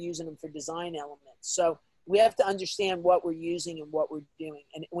they're using them for design elements. So we have to understand what we're using and what we're doing.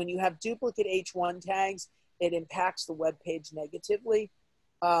 And when you have duplicate H1 tags, it impacts the web page negatively.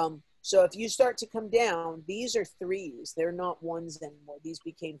 So if you start to come down, these are 3s. They're not 1s anymore. These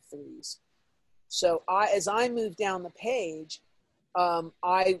became 3s. So as I move down the page,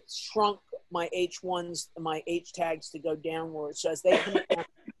 I shrunk my H1s, my H tags to go downward. So as they come down,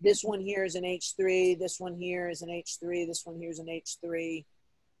 this one here is an H3, this one here is an H3, this one here is an H3,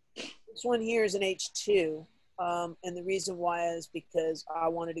 this one here is an H2. And the reason why is because I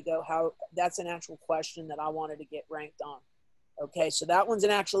wanted to go that's an actual question that I wanted to get ranked on. Okay, so that one's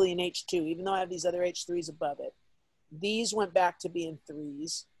actually an H2, even though I have these other H3s above it. These went back to being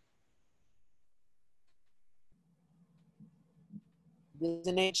 3s. There's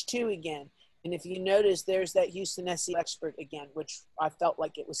an H2 again. And if you notice, there's that Houston SEO expert again, which I felt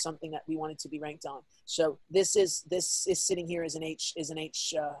like it was something that we wanted to be ranked on. So this is sitting here as an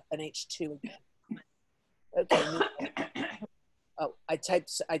H2 again. Okay. Oh, I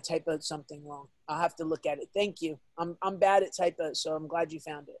typoed something wrong. I'll have to look at it. Thank you. I'm bad at typos, so I'm glad you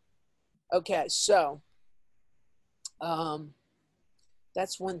found it. Okay, so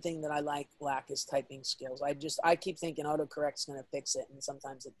that's one thing that I lack is typing skills. I keep thinking autocorrect's going to fix it, and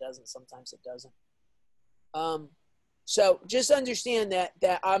sometimes it doesn't. Sometimes it doesn't. So just understand that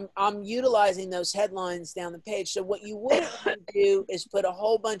I'm utilizing those headlines down the page. So what you wouldn't want to do is put a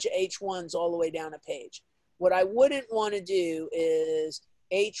whole bunch of H1s all the way down a page. What I wouldn't want to do is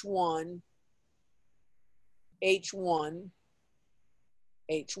H1, H1,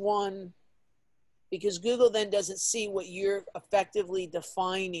 H1, because Google then doesn't see what you're effectively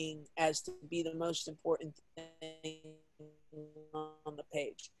defining as to be the most important thing on the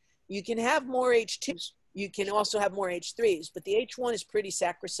page. You can have more H2s. You can also have more H3s, but the H1 is pretty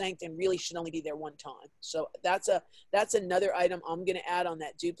sacrosanct and really should only be there one time. So that's another item I'm going to add on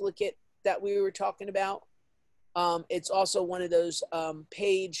that duplicate that we were talking about. It's also one of those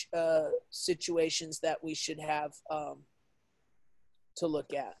page situations that we should have to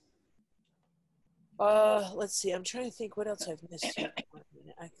look at. Let's see. I'm trying to think what else I've missed here.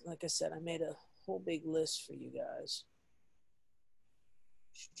 Like I said, I made a whole big list for you guys.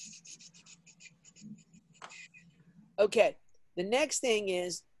 Okay. The next thing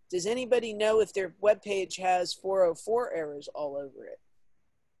is, does anybody know if their web page has 404 errors all over it?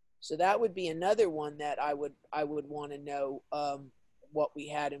 So that would be another one that I would want to know what we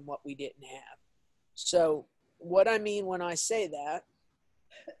had and what we didn't have. So what I mean when I say that,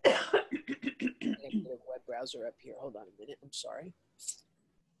 web browser up here. Hold on a minute. I'm sorry.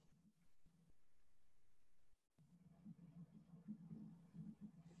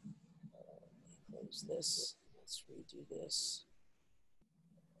 is this? Let's redo this.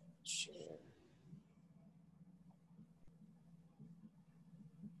 Share.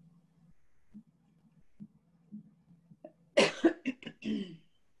 There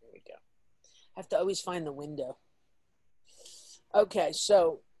we go. I have to always find the window. Okay,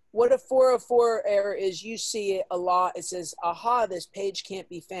 so what a 404 error is, you see it a lot. It says, aha, this page can't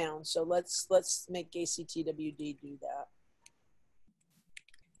be found. So let's make ACTWD do that.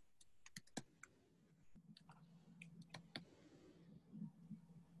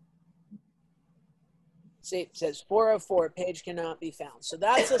 See, it says 404, page cannot be found. So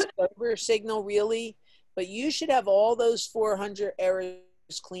that's a server signal really, but you should have all those 400 errors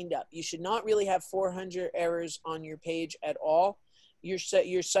cleaned up. You should not really have 400 errors on your page at all. Your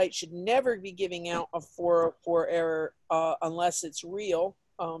site should never be giving out a 404 error unless it's real.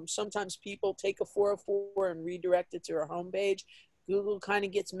 Sometimes people take a 404 and redirect it to a home page. Google kind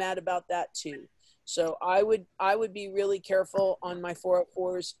of gets mad about that too. So I would be really careful on my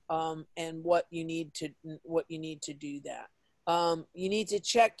 404s and what you need to do that. You need to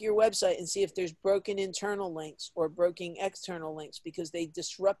check your website and see if there's broken internal links or broken external links, because they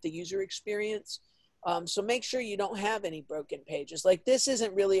disrupt the user experience. So make sure you don't have any broken pages. Like this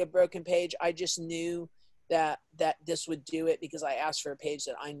isn't really a broken page. I just knew that this would do it because I asked for a page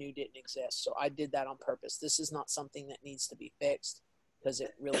that I knew didn't exist. So I did that on purpose. This is not something that needs to be fixed because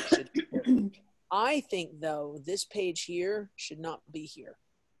it really should be fixed. I think though, this page here should not be here.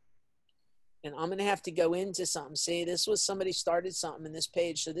 And I'm going to have to go into something. See, this was somebody started something in this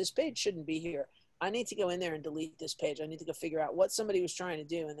page. So this page shouldn't be here. I need to go in there and delete this page. I need to go figure out what somebody was trying to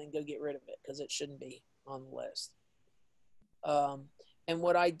do and then go get rid of it because it shouldn't be on the list. And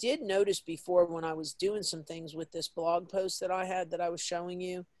what I did notice before when I was doing some things with this blog post that I had that I was showing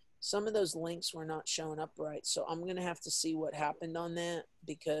you, some of those links were not showing up right. So I'm going to have to see what happened on that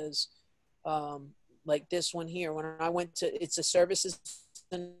because like this one here, when I went to, it's a services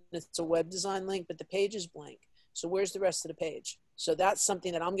and it's a web design link, but the page is blank. So where's the rest of the page? So that's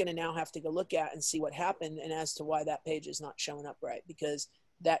something that I'm going to now have to go look at and see what happened and as to why that page is not showing up right, because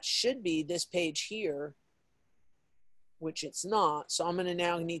that should be this page here, which it's not. So I'm going to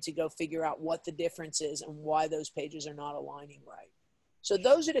now need to go figure out what the difference is and why those pages are not aligning right. So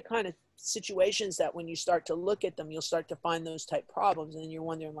those are the kind of situations that when you start to look at them, you'll start to find those type problems and you're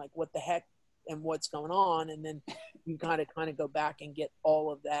wondering like, what the heck and what's going on? And then you kind of go back and get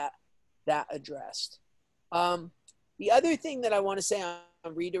all of that addressed. The other thing that I want to say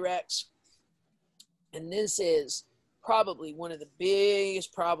on redirects, and this is probably one of the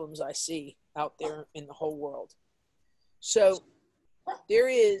biggest problems I see out there in the whole world. So there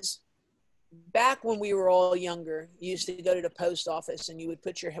is, back when we were all younger, you used to go to the post office and you would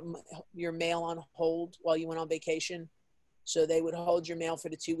put your mail on hold while you went on vacation. So they would hold your mail for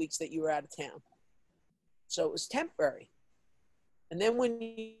the 2 weeks that you were out of town. So it was temporary. And then when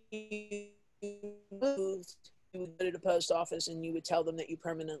you moved, you would go to the post office and you would tell them that you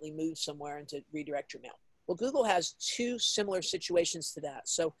permanently moved somewhere and to redirect your mail. Well, Google has two similar situations to that.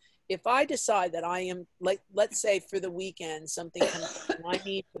 So if I decide that I am, like, let's say for the weekend, something comes up and I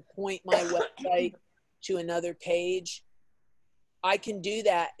need to point my website to another page, I can do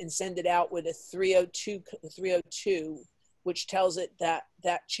that and send it out with a 302, which tells it that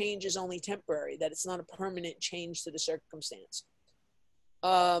that change is only temporary, that it's not a permanent change to the circumstance.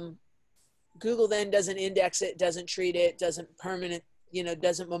 Google then doesn't index it, doesn't treat it, doesn't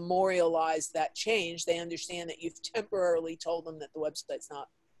memorialize that change. They understand that you've temporarily told them that the website's not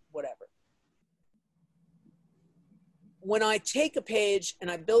whatever. When I take a page and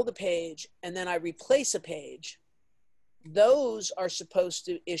I build a page and then I replace a page, those are supposed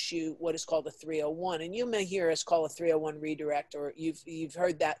to issue what is called a 301. And you may hear us call a 301 redirect, or you've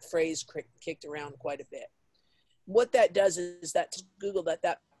heard that phrase kicked around quite a bit. What that does is that to Google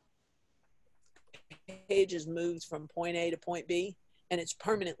that page is moved from point A to point B, and it's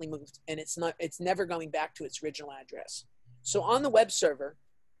permanently moved, and it's never going back to its original address. So on the web server,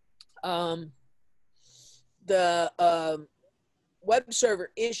 the web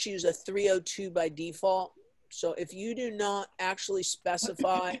server issues a 302 by default. So if you do not actually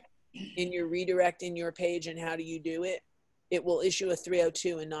specify in your redirect in your page and how do you do it, it will issue a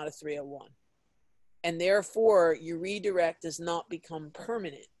 302 and not a 301. And therefore, your redirect does not become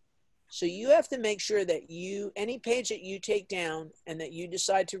permanent. So you have to make sure that any page that you take down and that you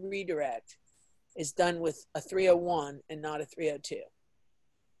decide to redirect is done with a 301 and not a 302.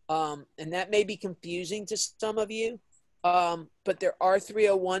 And that may be confusing to some of you, but there are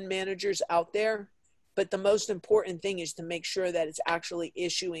 301 managers out there. But the most important thing is to make sure that it's actually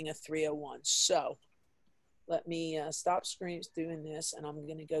issuing a 301. So Let me stop doing this, and I'm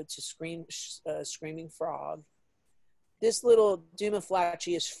going to go to Screaming Frog. This little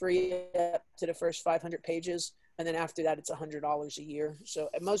Dumaflachi is free up to the first 500 pages. And then after that, it's $100 a year. So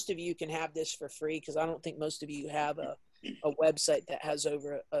most of you can have this for free, because I don't think most of you have a website that has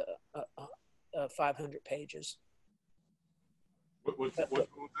over 500 pages. What was that?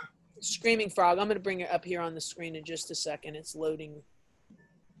 Screaming Frog. I'm going to bring it up here on the screen in just a second. It's loading.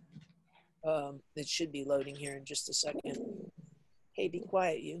 It should be loading here in just a second. Hey, be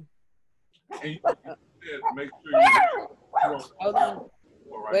quiet, you. And you said make sure you Hold on.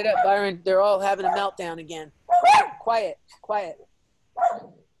 Wait up, Byron. They're all having a meltdown again. Quiet, quiet.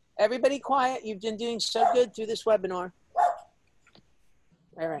 Everybody quiet. You've been doing so good through this webinar.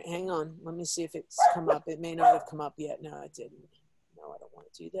 All right, hang on. Let me see if it's come up. It may not have come up yet. No, it didn't. No, I don't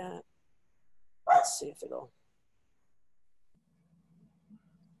want to do that. Let's see if it'll.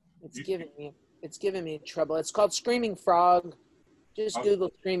 It's giving me trouble. It's called Screaming Frog. Just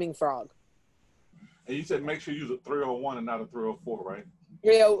Google Screaming Frog. And you said make sure you use a 301 and not a 304, right?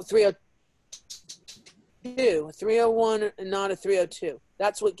 301 and not a 302.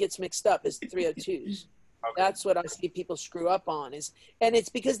 That's what gets mixed up, is 302s. Okay. That's what I see people screw up on, and it's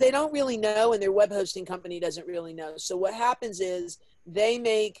because they don't really know, and their web hosting company doesn't really know. So what happens is they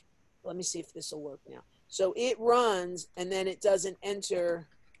make, let me see if this will work now. So it runs, and then it doesn't enter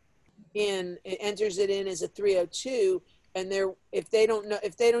in, it enters it in as a 302, and if they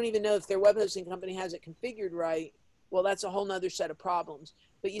don't even know if their web hosting company has it configured right, well, that's a whole nother set of problems.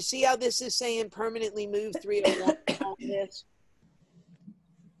 But you see how this is saying permanently move 301 on this?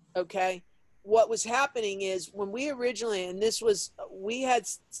 Okay. What was happening is when we originally, and this was, we had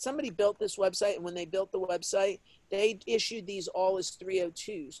somebody built this website, and when they built the website, they issued these all as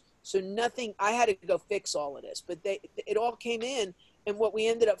 302s. So nothing, I had to go fix all of this, but it all came in. And what we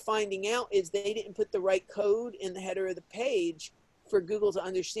ended up finding out is they didn't put the right code in the header of the page for Google to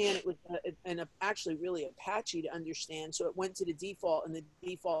understand. It was actually really Apache to understand. So it went to the default, and the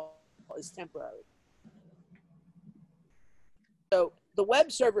default is temporary. So the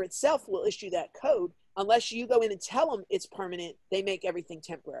web server itself will issue that code unless you go in and tell them it's permanent. They make everything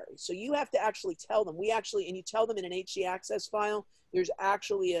temporary. So you have to actually tell them. And you tell them in an htaccess file, there's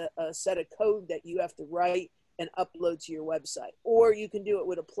actually a set of code that you have to write and upload to your website. Or you can do it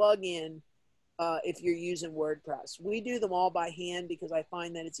with a plugin if you're using WordPress. We do them all by hand because I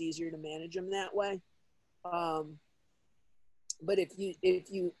find that it's easier to manage them that way. But if you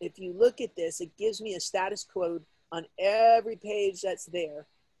look at this, it gives me a status code on every page that's there.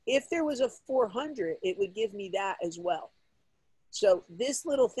 If there was a 400, it would give me that as well. So this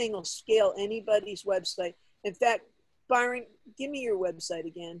little thing will scale anybody's website. In fact, Byron, give me your website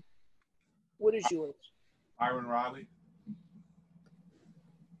again. What is yours? Byron Riley.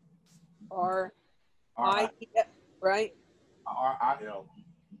 R-I-L, right? R-I-L.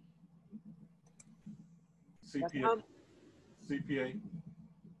 CPA.com.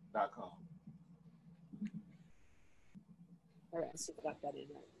 All right, so I got that in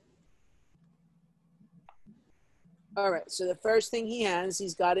right. All right, so the first thing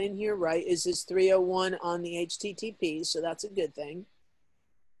he's got in here, right, is his 301 on the HTTP, so that's a good thing.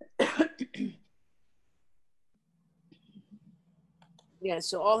 Yeah,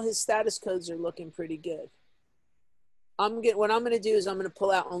 so all his status codes are looking pretty good. What I'm going to do is I'm going to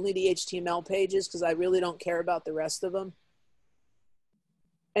pull out only the HTML pages because I really don't care about the rest of them.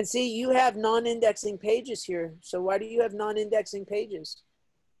 And see, you have non-indexing pages here. So why do you have non-indexing pages?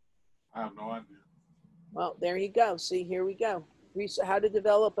 I have no idea. Well, there you go. See, here we go. How to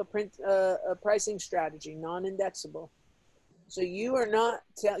develop a pricing strategy, non-indexable. So you are not,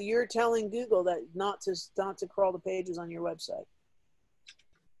 you're telling Google that not to crawl the pages on your website.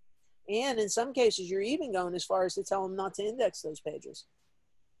 And in some cases, you're even going as far as to tell them not to index those pages.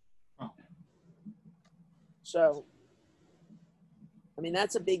 Oh. So, I mean,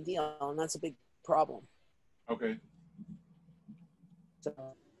 that's a big deal, and that's a big problem. Okay. So,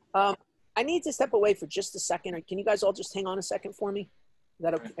 I need to step away for just a second. Can you guys all just hang on a second for me? Is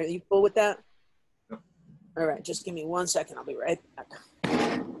that okay? Are you cool with that? Yep. All right, just give me 1 second. I'll be right back.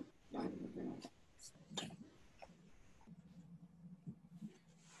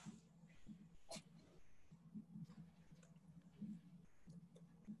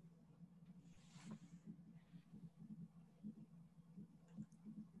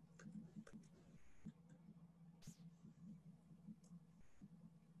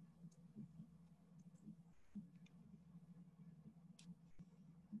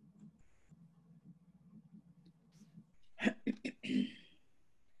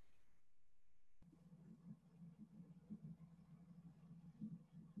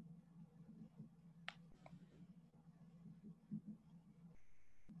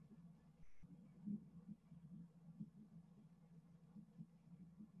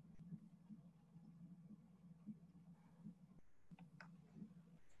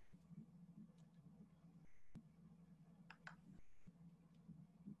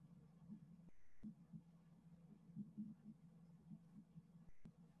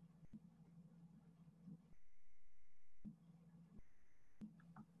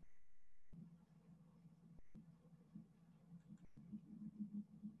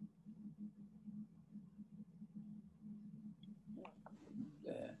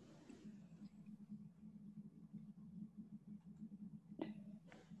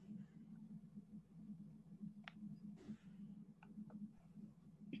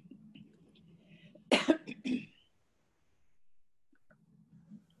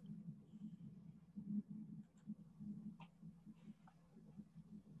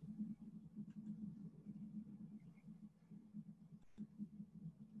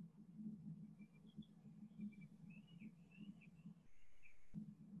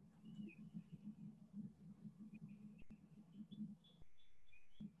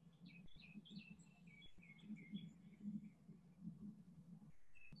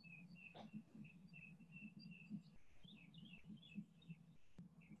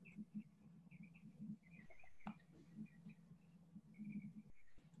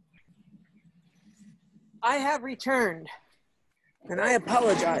 I have returned, and I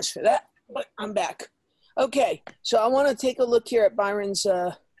apologize for that, but I'm back. Okay, so I want to take a look here at Byron's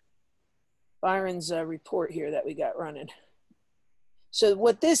report here that we got running. So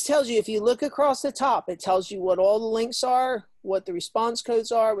what this tells you, if you look across the top, it tells you what all the links are, what the response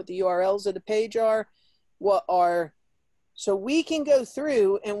codes are, what the URLs of the page are, so we can go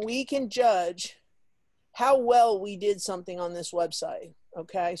through and we can judge how well we did something on this website.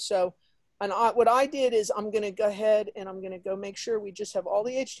 Okay, so what I did is I'm going to go ahead and I'm going to go make sure we just have all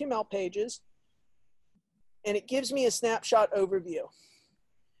the HTML pages, and it gives me a snapshot overview.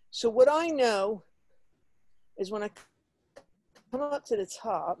 So what I know is when I come up to the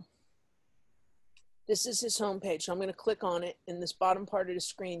top, this is his homepage. So I'm going to click on it, and this bottom part of the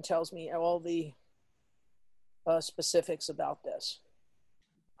screen tells me all the specifics about this.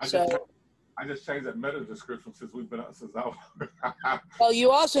 I just changed that meta description since we've been since I was. Well, you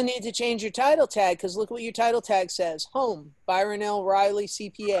also need to change your title tag, because look what your title tag says: Home, Byron L. Riley,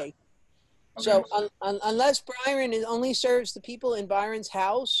 CPA. Okay. So unless Byron only serves the people in Byron's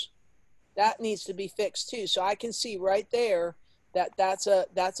house, that needs to be fixed too. So I can see right there that that's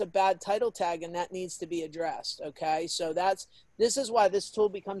a bad title tag, and that needs to be addressed. Okay, so this is why this tool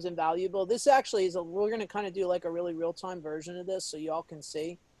becomes invaluable. This actually is we're going to kind of do like a really real-time version of this so y'all can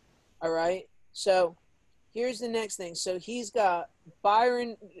see. All right, so here's the next thing. So he's got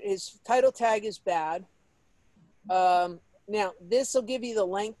Byron, his title tag is bad. Now this will give you the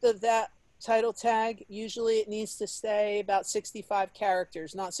length of that title tag. Usually it needs to stay about 65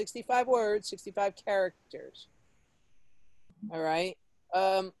 characters, not 65 words, 65 characters. All right.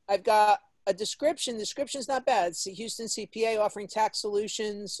 I've got a description. Description's not bad. It's Houston CPA offering tax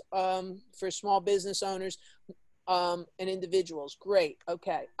solutions for small business owners and individuals. Great.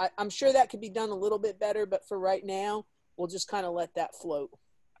 Okay. I'm sure that could be done a little bit better, but for right now, we'll just kind of let that float.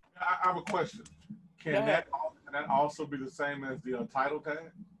 I have a question. Can that also be the same as the title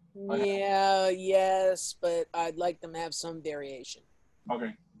tag? Yeah, yes, but I'd like them to have some variation.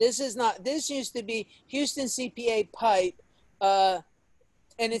 Okay. This used to be Houston CPA Pipe, and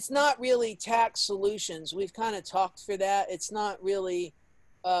it's not really tax solutions. We've kind of talked for that. It's not really,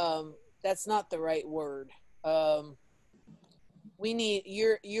 that's not the right word. You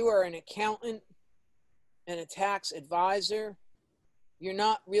are an accountant and a tax advisor. You're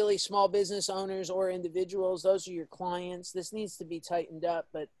not really small business owners or individuals. Those are your clients. This needs to be tightened up,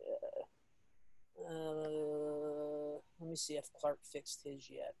 but let me see if Clark fixed his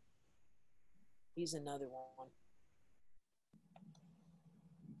yet. He's another one.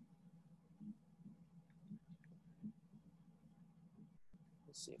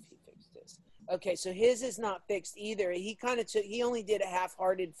 Let's see if he fixed this. Okay, so his is not fixed either. He only did a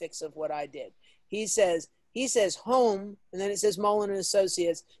half-hearted fix of what I did. He says home, and then it says Mullen and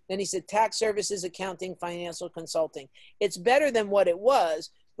Associates. Then he said tax services, accounting, financial consulting. It's better than what it was,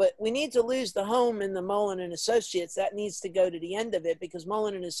 but we need to lose the home in the Mullen and Associates. That needs to go to the end of it, because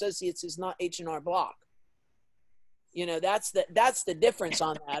Mullen and Associates is not H&R Block. You know, that's the difference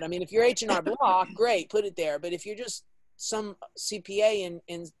on that. I mean, if you're H&R Block, great, put it there. But if you're just some CPA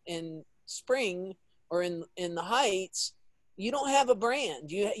in Spring or in the Heights, you don't have a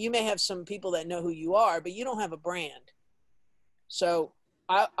brand. You may have some people that know who you are, but you don't have a brand. So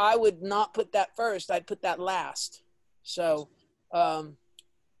I would not put that first. I'd put that last. So,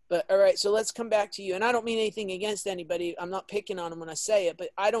 but all right, so let's come back to you. And I don't mean anything against anybody. I'm not picking on them when I say it, but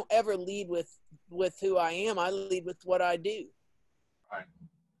I don't ever lead with who I am. I lead with what I do. Right.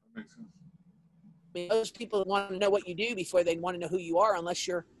 That makes sense. I mean, those people want to know what you do before they want to know who you are, unless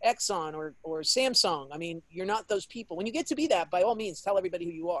you're Exxon or Samsung. I mean, you're not those people. When you get to be that, by all means, tell everybody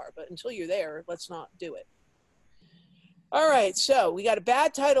who you are. But until you're there, let's not do it. All right, so we got a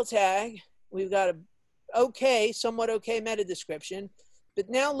bad title tag. We've got a somewhat okay meta description. But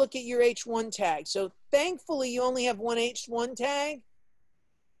now look at your H1 tag. So thankfully, you only have one H1 tag.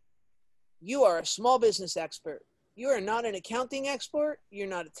 You are a small business expert. You are not an accounting expert. You're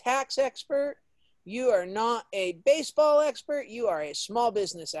not a tax expert. You are not a baseball expert. You are a small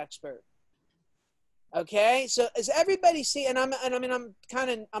business expert. Okay, so as everybody see, I'm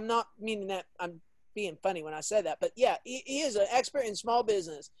not meaning that I'm being funny when I say that, but yeah, he is an expert in small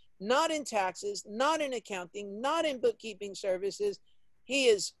business, not in taxes, not in accounting, not in bookkeeping services. He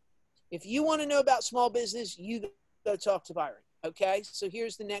is, if you want to know about small business, you go talk to Byron. Okay, so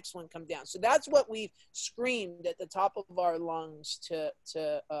here's the next one come down. So that's what we've screamed at the top of our lungs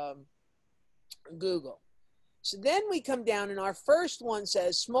to Google. So then we come down, and our first one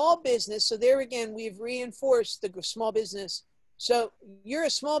says small business. So there again, we've reinforced the small business. So you're a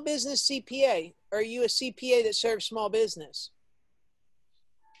small business CPA. Are you a CPA that serves small business?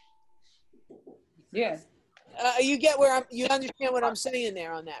 Yes. You get where you understand what I'm saying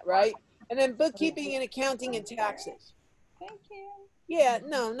there on that, right? And then bookkeeping and accounting and taxes. Thank you. Yeah,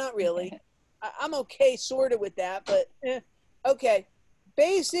 no, not really. I'm okay sort of with that, but okay.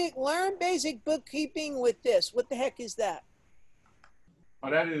 Learn basic bookkeeping with this. What the heck is that? Oh,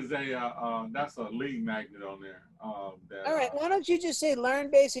 that is that's a lead magnet on there. All right, why don't you just say learn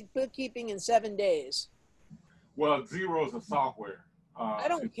basic bookkeeping in 7 days? Well, Xero is a software. I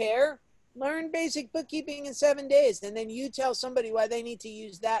don't care. Learn basic bookkeeping in 7 days, and then you tell somebody why they need to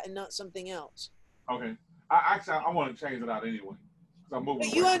use that and not something else. Okay. I want to change it out anyway. I'm moving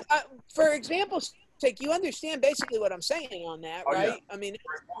But away. for example's sake, you understand basically what I'm saying on that, right? Yeah. I mean,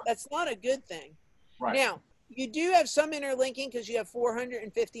 that's not a good thing. Right. Now, you do have some interlinking because you have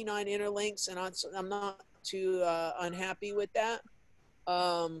 459 interlinks, and I'm not too unhappy with that.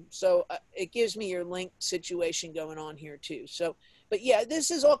 So it gives me your link situation going on here too. So, but yeah,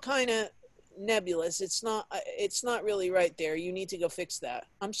 this is all kind of nebulous. It's not really right there. You need to go fix that.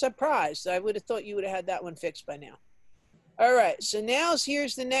 I'm surprised. I would have thought you would have had that one fixed by now. All right. So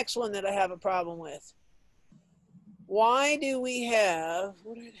here's the next one that I have a problem with. Why do we have,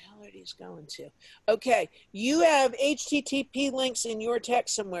 what the hell are these going to? Okay. You have HTTP links in your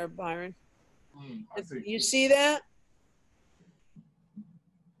text somewhere, Byron. I see. You see that?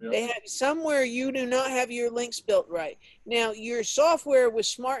 Yep. They have somewhere you do not have your links built right. Now, your software was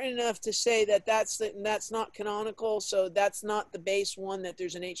smart enough to say that that's not canonical, so that's not the base one, that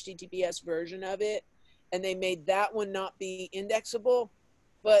there's an HTTPS version of it, and they made that one not be indexable.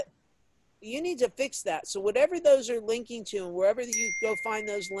 But you need to fix that. So whatever those are linking to and wherever you go find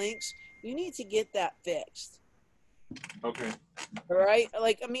those links, you need to get that fixed. Okay. All right?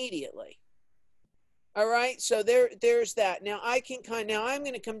 Like immediately. All right, so there's that. Now I'm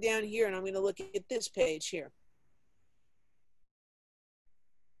going to come down here and I'm going to look at this page here.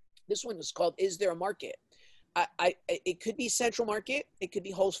 This one is called, Is There a Market? It could be Central Market. It could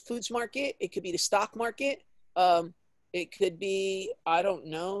be Whole Foods Market. It could be the stock market. It could be, I don't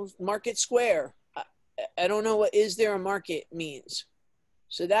know, Market Square. I don't know what Is There a Market means.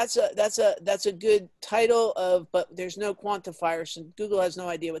 So that's a good title but there's no quantifier, so Google has no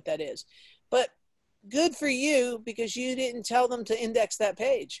idea what that is. But good for you, because you didn't tell them to index that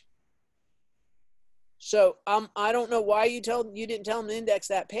page. So I don't know why you didn't tell them to index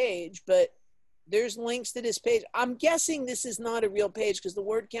that page, but there's links to this page. I'm guessing this is not a real page because the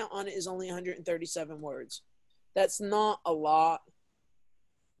word count on it is only 137 words. That's not a lot.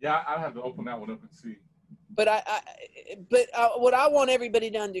 Yeah, I'll have to open that one up and see. But what I want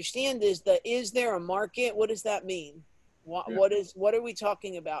everybody to understand is is there a market? What does that mean? What are we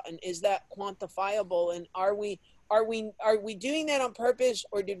talking about, and is that quantifiable? And are we doing that on purpose,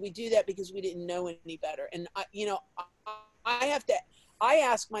 or did we do that because we didn't know any better? And I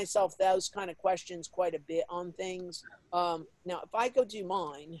ask myself those kind of questions quite a bit on things. Now, if I go do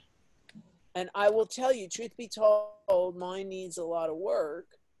mine, and I will tell you, truth be told, mine needs a lot of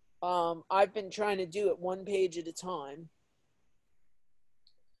work. I've been trying to do it one page at a time.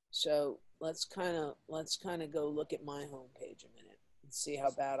 So let's kind of go look at my homepage a minute and see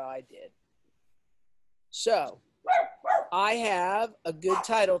how bad I did. So I have a good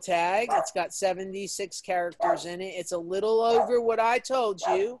title tag. It's got 76 characters in it. It's a little over what I told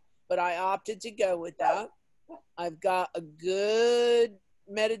you, but I opted to go with that. I've got a good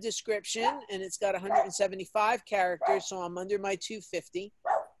meta description, and it's got 175 characters, so I'm under my 250.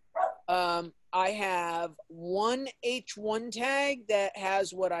 I have one H1 tag that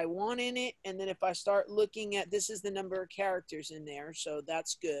has what I want in it. And then if I start looking at, this is the number of characters in there. So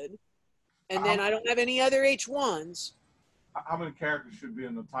that's good. And then I don't have any other H1s. How many characters should be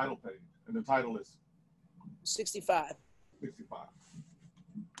in the title page, in the title list? 65. 65.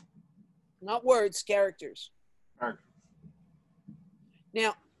 Not words, characters. Characters.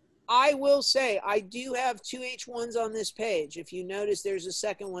 Now, I will say I do have 2 H1s on this page. If you notice, there's a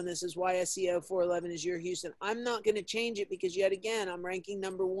second one. This is YSEO 411 is your Houston. I'm not going to change it because, yet again, I'm ranking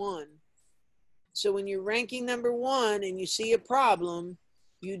number 1. So when you're ranking number 1 and you see a problem,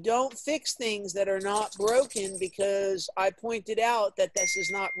 you don't fix things that are not broken because I pointed out that this is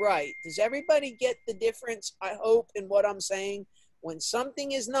not right. Does everybody get the difference, I hope, in what I'm saying? When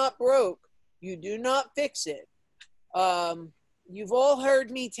something is not broke, you do not fix it. You've all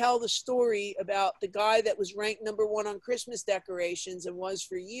heard me tell the story about the guy that was ranked number 1 on Christmas decorations and was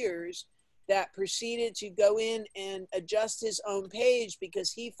for years, that proceeded to go in and adjust his own page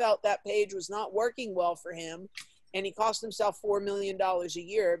because he felt that page was not working well for him. And he cost himself $4 million a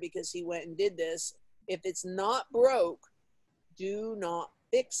year because he went and did this. If it's not broke, do not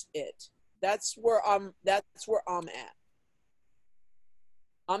fix it. That's where I'm at.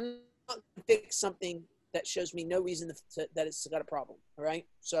 I'm not going to fix something that shows me no reason that it's got a problem. All right.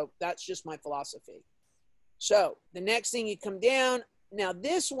 So that's just my philosophy. So the next thing, you come down. Now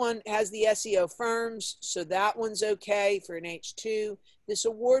this one has the SEO firms. So that one's okay for an H2. This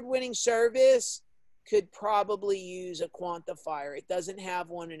award-winning service could probably use a quantifier. It doesn't have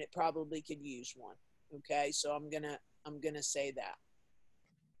one, and it probably could use one. Okay. So I'm going to say that.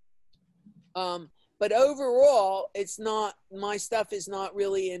 But overall, it's not, my stuff is not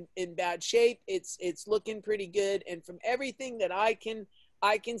really in bad shape. It's looking pretty good. And from everything that I can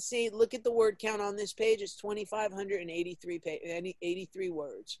see, look at the word count on this page. It's 2,583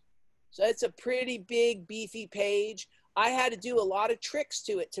 words. So it's a pretty big, beefy page. I had to do a lot of tricks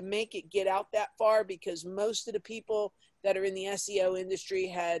to it to make it get out that far, because most of the people that are in the SEO industry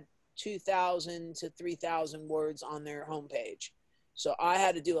had 2,000 to 3,000 words on their homepage. So I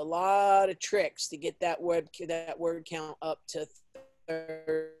had to do a lot of tricks to get that word count up to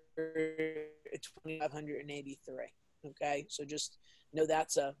 2,583. Okay, so just know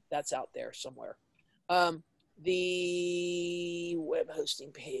that's out there somewhere. The web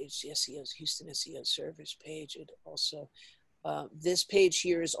hosting page, the SEO's Houston SEO service page, it also this page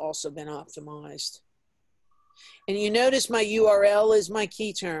here has also been optimized. And you notice my URL is my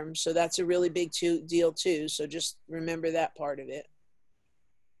key term, so that's a really big deal too. So just remember that part of it.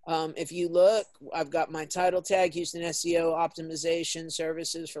 If you look, I've got my title tag, Houston SEO optimization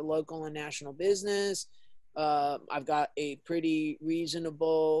services for local and national business. I've got a pretty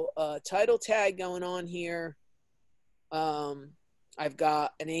reasonable title tag going on here. I've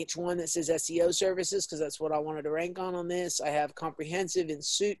got an H1 that says SEO services, because that's what I wanted to rank on this. I have comprehensive in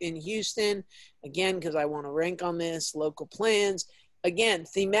Houston, again, because I want to rank on this. Local plans, again,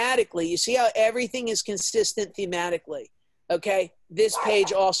 thematically. You see how everything is consistent thematically. Okay, this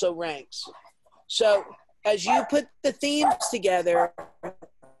page also ranks. So as you put the themes together,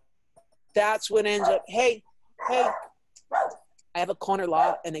 that's what ends up, hey, I have a corner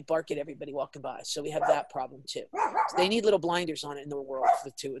lot and they bark at everybody walking by. So we have that problem too. So they need little blinders on it in the world,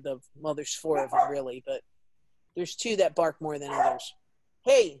 the two of them. Well, there's 4 of them really, but there's 2 that bark more than others.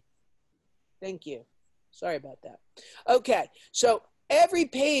 Hey, thank you. Sorry about that. Okay, so every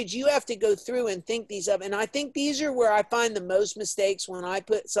page you have to go through and think these up. And I think these are where I find the most mistakes when I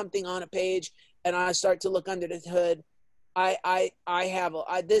put something on a page and I start to look under the hood.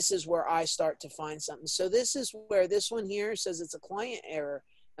 This is where I start to find something. So this is where this one here says it's a client error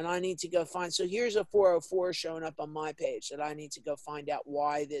and I need to go find. So here's a 404 showing up on my page that I need to go find out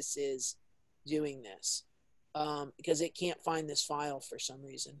why this is doing this. Because it can't find this file for some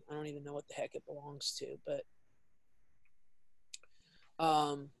reason. I don't even know what the heck it belongs to, but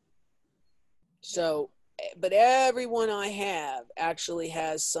but everyone I have actually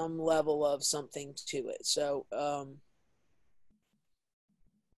has some level of something to it. So,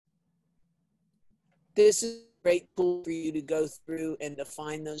 this is a great tool for you to go through and to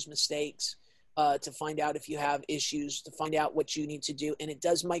find those mistakes, to find out if you have issues, to find out what you need to do. And it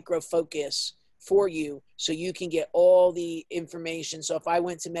does micro focus for you so you can get all the information. So if I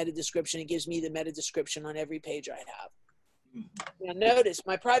went to meta description, it gives me the meta description on every page I have. Now notice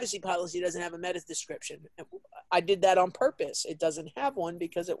my privacy policy doesn't have a meta description. I did that on purpose. It doesn't have one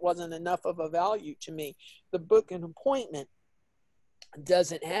because it wasn't enough of a value to me. The book and appointment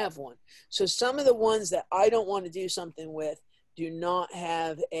doesn't have one. So some of the ones that I don't want to do something with do not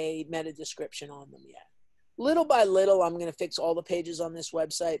have a meta description on them yet. Little by little, I'm going to fix all the pages on this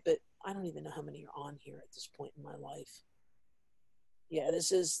website, but I don't even know how many are on here at this point in my life. Yeah,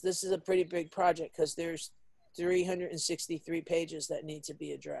 this is a pretty big project because there's 363 pages that need to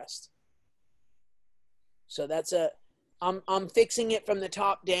be addressed. So that's I'm fixing it from the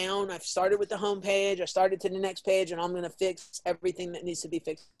top down. I've started with the home page. I started to the next page, and I'm going to fix everything that needs to be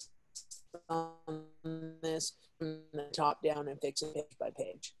fixed on this from the top down and fix it page by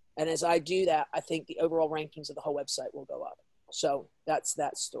page. And as I do that, I think the overall rankings of the whole website will go up. So that's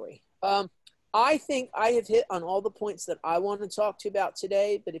that story. I think I have hit on all the points that I want to talk to about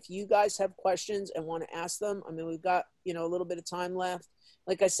today, but if you guys have questions and want to ask them, I mean, we've got, a little bit of time left.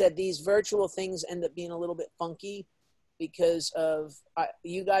 Like I said, these virtual things end up being a little bit funky because of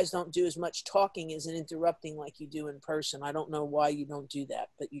you guys don't do as much talking as an interrupting like you do in person. I don't know why you don't do that,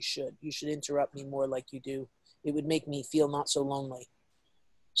 but you should. You should interrupt me more like you do. It would make me feel not so lonely.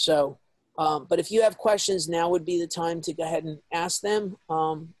 So, but if you have questions, now would be the time to go ahead and ask them.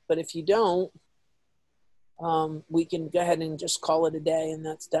 But if you don't, we can go ahead and just call it a day, and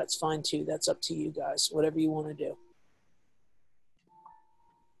that's fine too. That's up to you guys, whatever you want to do.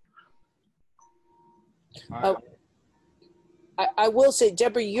 I will say,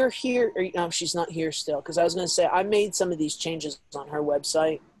 Deborah, you're here. Or, no, she's not here still, because I was going to say I made some of these changes on her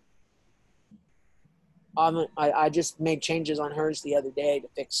website. I just made changes on hers the other day to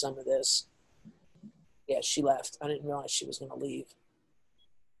fix some of this. Yeah, she left. I didn't realize she was going to leave.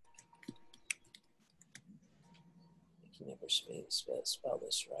 I can never spell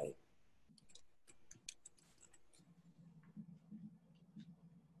this right.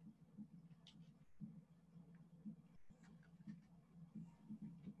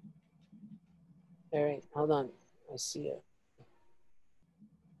 All right, hold on. I see it.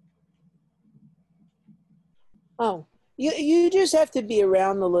 Oh, you just have to be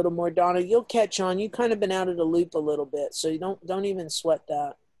around a little more, Donna. You'll catch on. You kind of been out of the loop a little bit, so you don't even sweat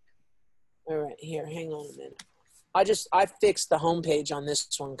that. All right, here, hang on a minute. I fixed the homepage on this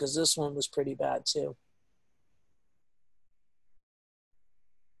one because this one was pretty bad too.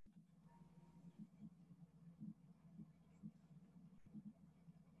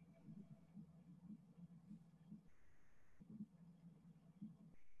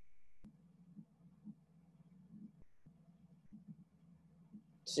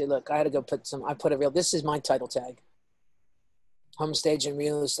 See, look, I had to go put I put a real, this is my title tag. Home stage and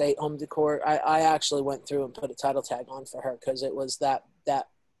real estate, home decor. I actually went through and put a title tag on for her because it was that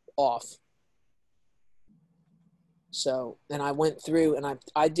off. So, and I went through and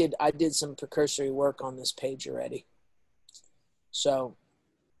I did some precursory work on this page already. So,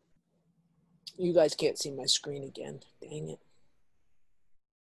 you guys can't see my screen again. Dang it.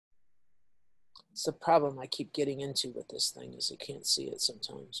 It's the problem I keep getting into with this thing is I can't see it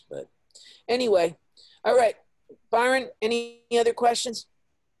sometimes. But anyway, all right. Byron, any other questions?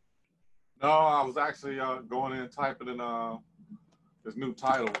 No, I was actually going in and typing in this new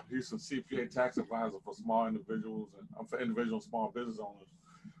title, Houston CPA Tax Advisor for Small Individuals and for individual small business owners.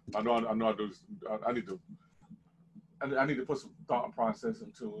 I need to put some thought process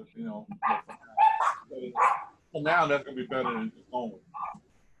into it, you know. So now that's gonna be better than just home.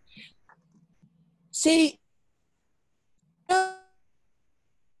 See,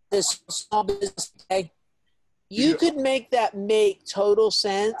 this small business day, you could make that make total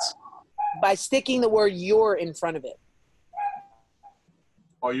sense by sticking the word "your" in front of it.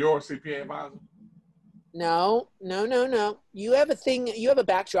 Or your CPA advisor? No. You have a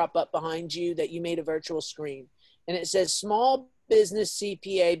backdrop up behind you that you made a virtual screen, and it says small business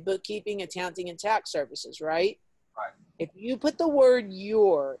CPA, bookkeeping, accounting, and tax services, right? Right. If you put the word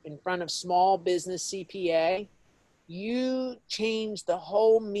 "your" in front of small business CPA, you change the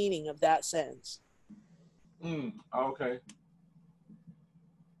whole meaning of that sentence. Okay.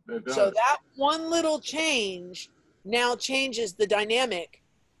 So that one little change now changes the dynamic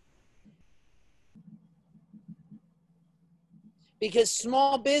because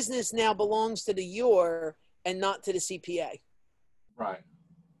small business now belongs to the "your" and not to the CPA. Right.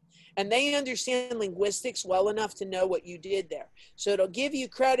 And they understand linguistics well enough to know what you did there. So it'll give you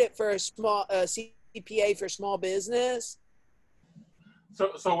credit for a small CPA for small business.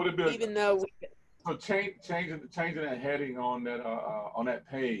 So would it be even though changing that heading on that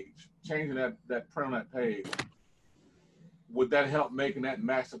page, changing that print on that page, would that help making that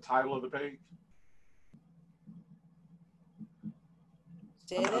match the title of the page?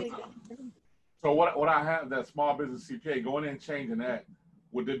 Say that again. So what I have, that small business CPA, going in and changing that,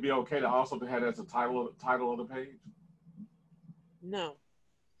 would it be okay to also to have that as a title of the page? No,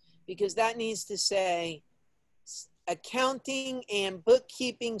 because that needs to say accounting and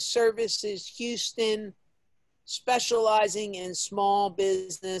bookkeeping services, Houston, specializing in small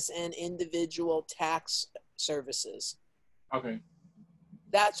business and individual tax services. Okay.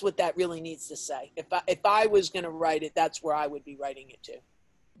 That's what that really needs to say. If I was going to write it, that's where I would be writing it to.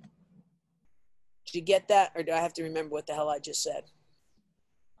 Did you get that, or do I have to remember what the hell I just said?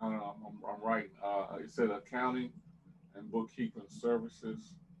 I don't know. I'm right. It said accounting and bookkeeping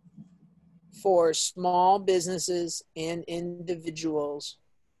services for small businesses and individuals,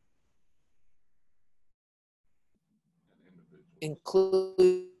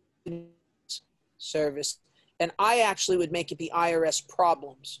 including service. And I actually would make it the IRS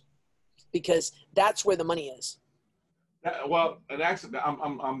problems because that's where the money is. Well, and actually,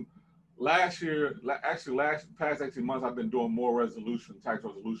 I'm past 18 months, I've been doing more tax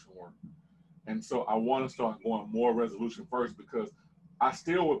resolution work. And so I want to start going more resolution first because I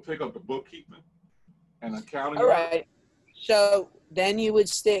still would pick up the bookkeeping and accounting. All right. So then you would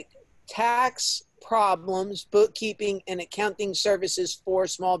stick tax problems, bookkeeping, and accounting services for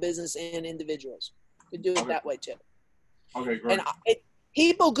small business and individuals. You could do it that way too. Okay, great. And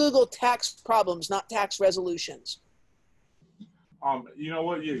people Google tax problems, not tax resolutions. You know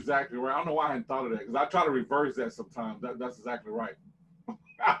what? You're exactly right. I don't know why I hadn't thought of that because I try to reverse that sometimes. That's exactly right.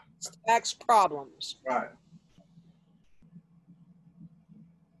 Tax problems. Right.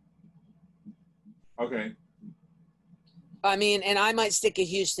 Okay. I mean, and I might stick a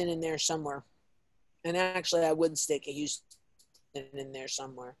Houston in there somewhere. And actually, I would stick a Houston in there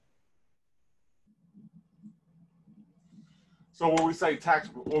somewhere. So when we say tax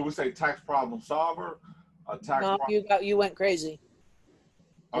problem solver, a tax No, problem. you went crazy.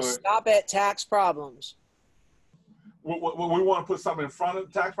 Just Okay. stop at tax problems. We want to put something in front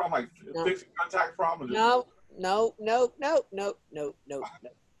of the tax problem, like fixing a tax problem. No.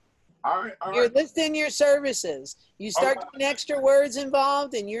 All right. You're listing your services. You start getting extra words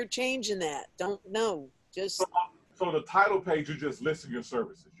involved, and you're changing that. Don't know. Just so the title page, you're just listing your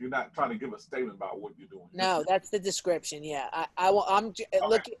services. You're not trying to give a statement about what you're doing. no. That's the description. Yeah, I'm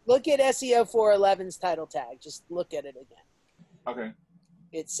look at SEO 411's title tag. Just look at it again. Okay.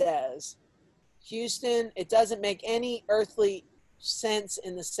 It says Houston. It doesn't make any earthly sense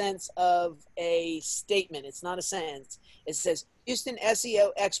in the sense of a statement. It's not a sentence. It says Houston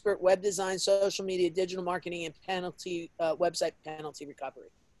SEO expert, web design, social media, digital marketing, and penalty website penalty recovery.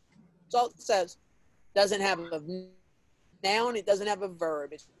 That's all it says. Doesn't have a noun. It doesn't have a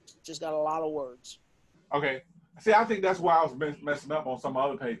verb. It's just got a lot of words. Okay. See, I think that's why I was messing up on some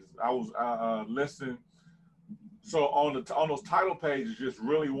other pages. I was listing. So on those title pages, just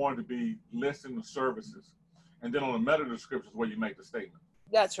really wanted to be listing the services, and then on the meta descriptions where you make the statement.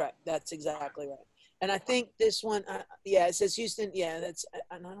 That's right. That's exactly right. And I think this one, yeah, it says Houston. Yeah, that's,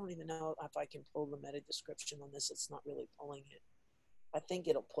 and I don't even know if I can pull the meta description on this. It's not really pulling it. I think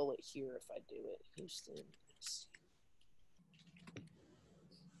it'll pull it here if I do it. Houston.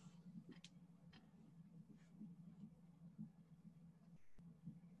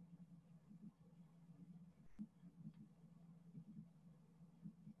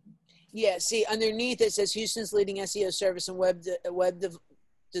 Yeah, see, underneath it says Houston's leading SEO service and web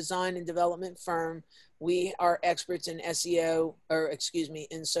design and development firm. We are experts in SEO, or excuse me,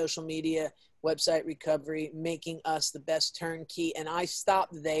 in social media, website recovery, making us the best turnkey. And I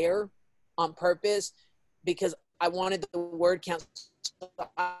stopped there on purpose because I wanted the word count.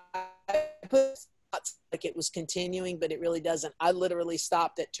 I put like it was continuing, but it really doesn't. I literally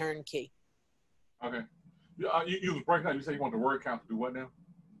stopped at turnkey. Okay. You was breaking out. You said you want the word count to do what now?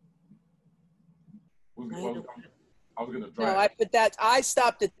 I was going to drag. No, I put that. I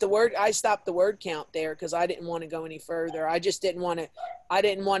stopped at the word. I stopped the word count there because I didn't want to go any further. I just didn't want to. I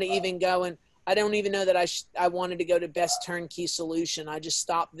didn't want to even go, and I don't even know that I wanted to go to best turnkey solution. I just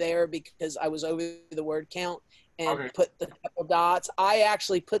stopped there because I was over the word count and put the couple dots. I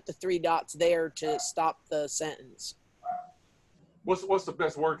actually put the 3 dots there to stop the sentence. What's the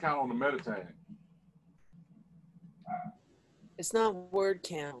best word count on the meta tag? It's not word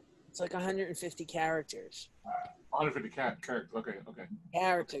count. It's like 150 characters. 150 characters. Okay.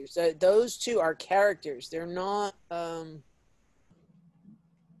 Characters. So those 2 are characters. They're not. Okay.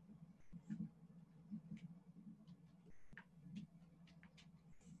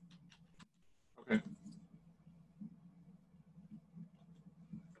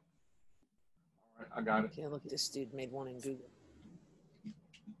 All right, I got it. Can't look at this dude made one in Google.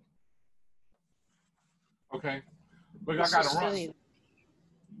 Okay. Look, I got to run.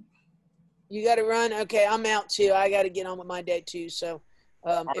 You got to run? Okay, I'm out too. I got to get on with my day too. So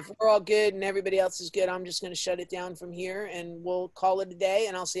if we're all good and everybody else is good, I'm just going to shut it down from here and we'll call it a day,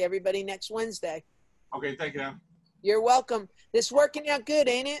 and I'll see everybody next Wednesday. Okay, thank you. You're welcome. This working out good,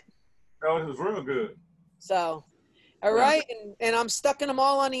 ain't it? Oh, it was real good. So, all right. And I'm stuck in them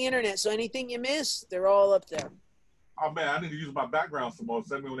all on the internet. So anything you miss, they're all up there. Oh, man, I need to use my background some more.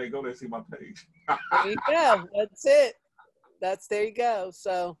 Send me when they go, they see my page. There you go. That's it. There you go.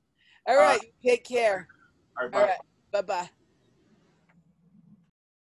 So, all right. Take care. All right, bye. All right. Bye-bye.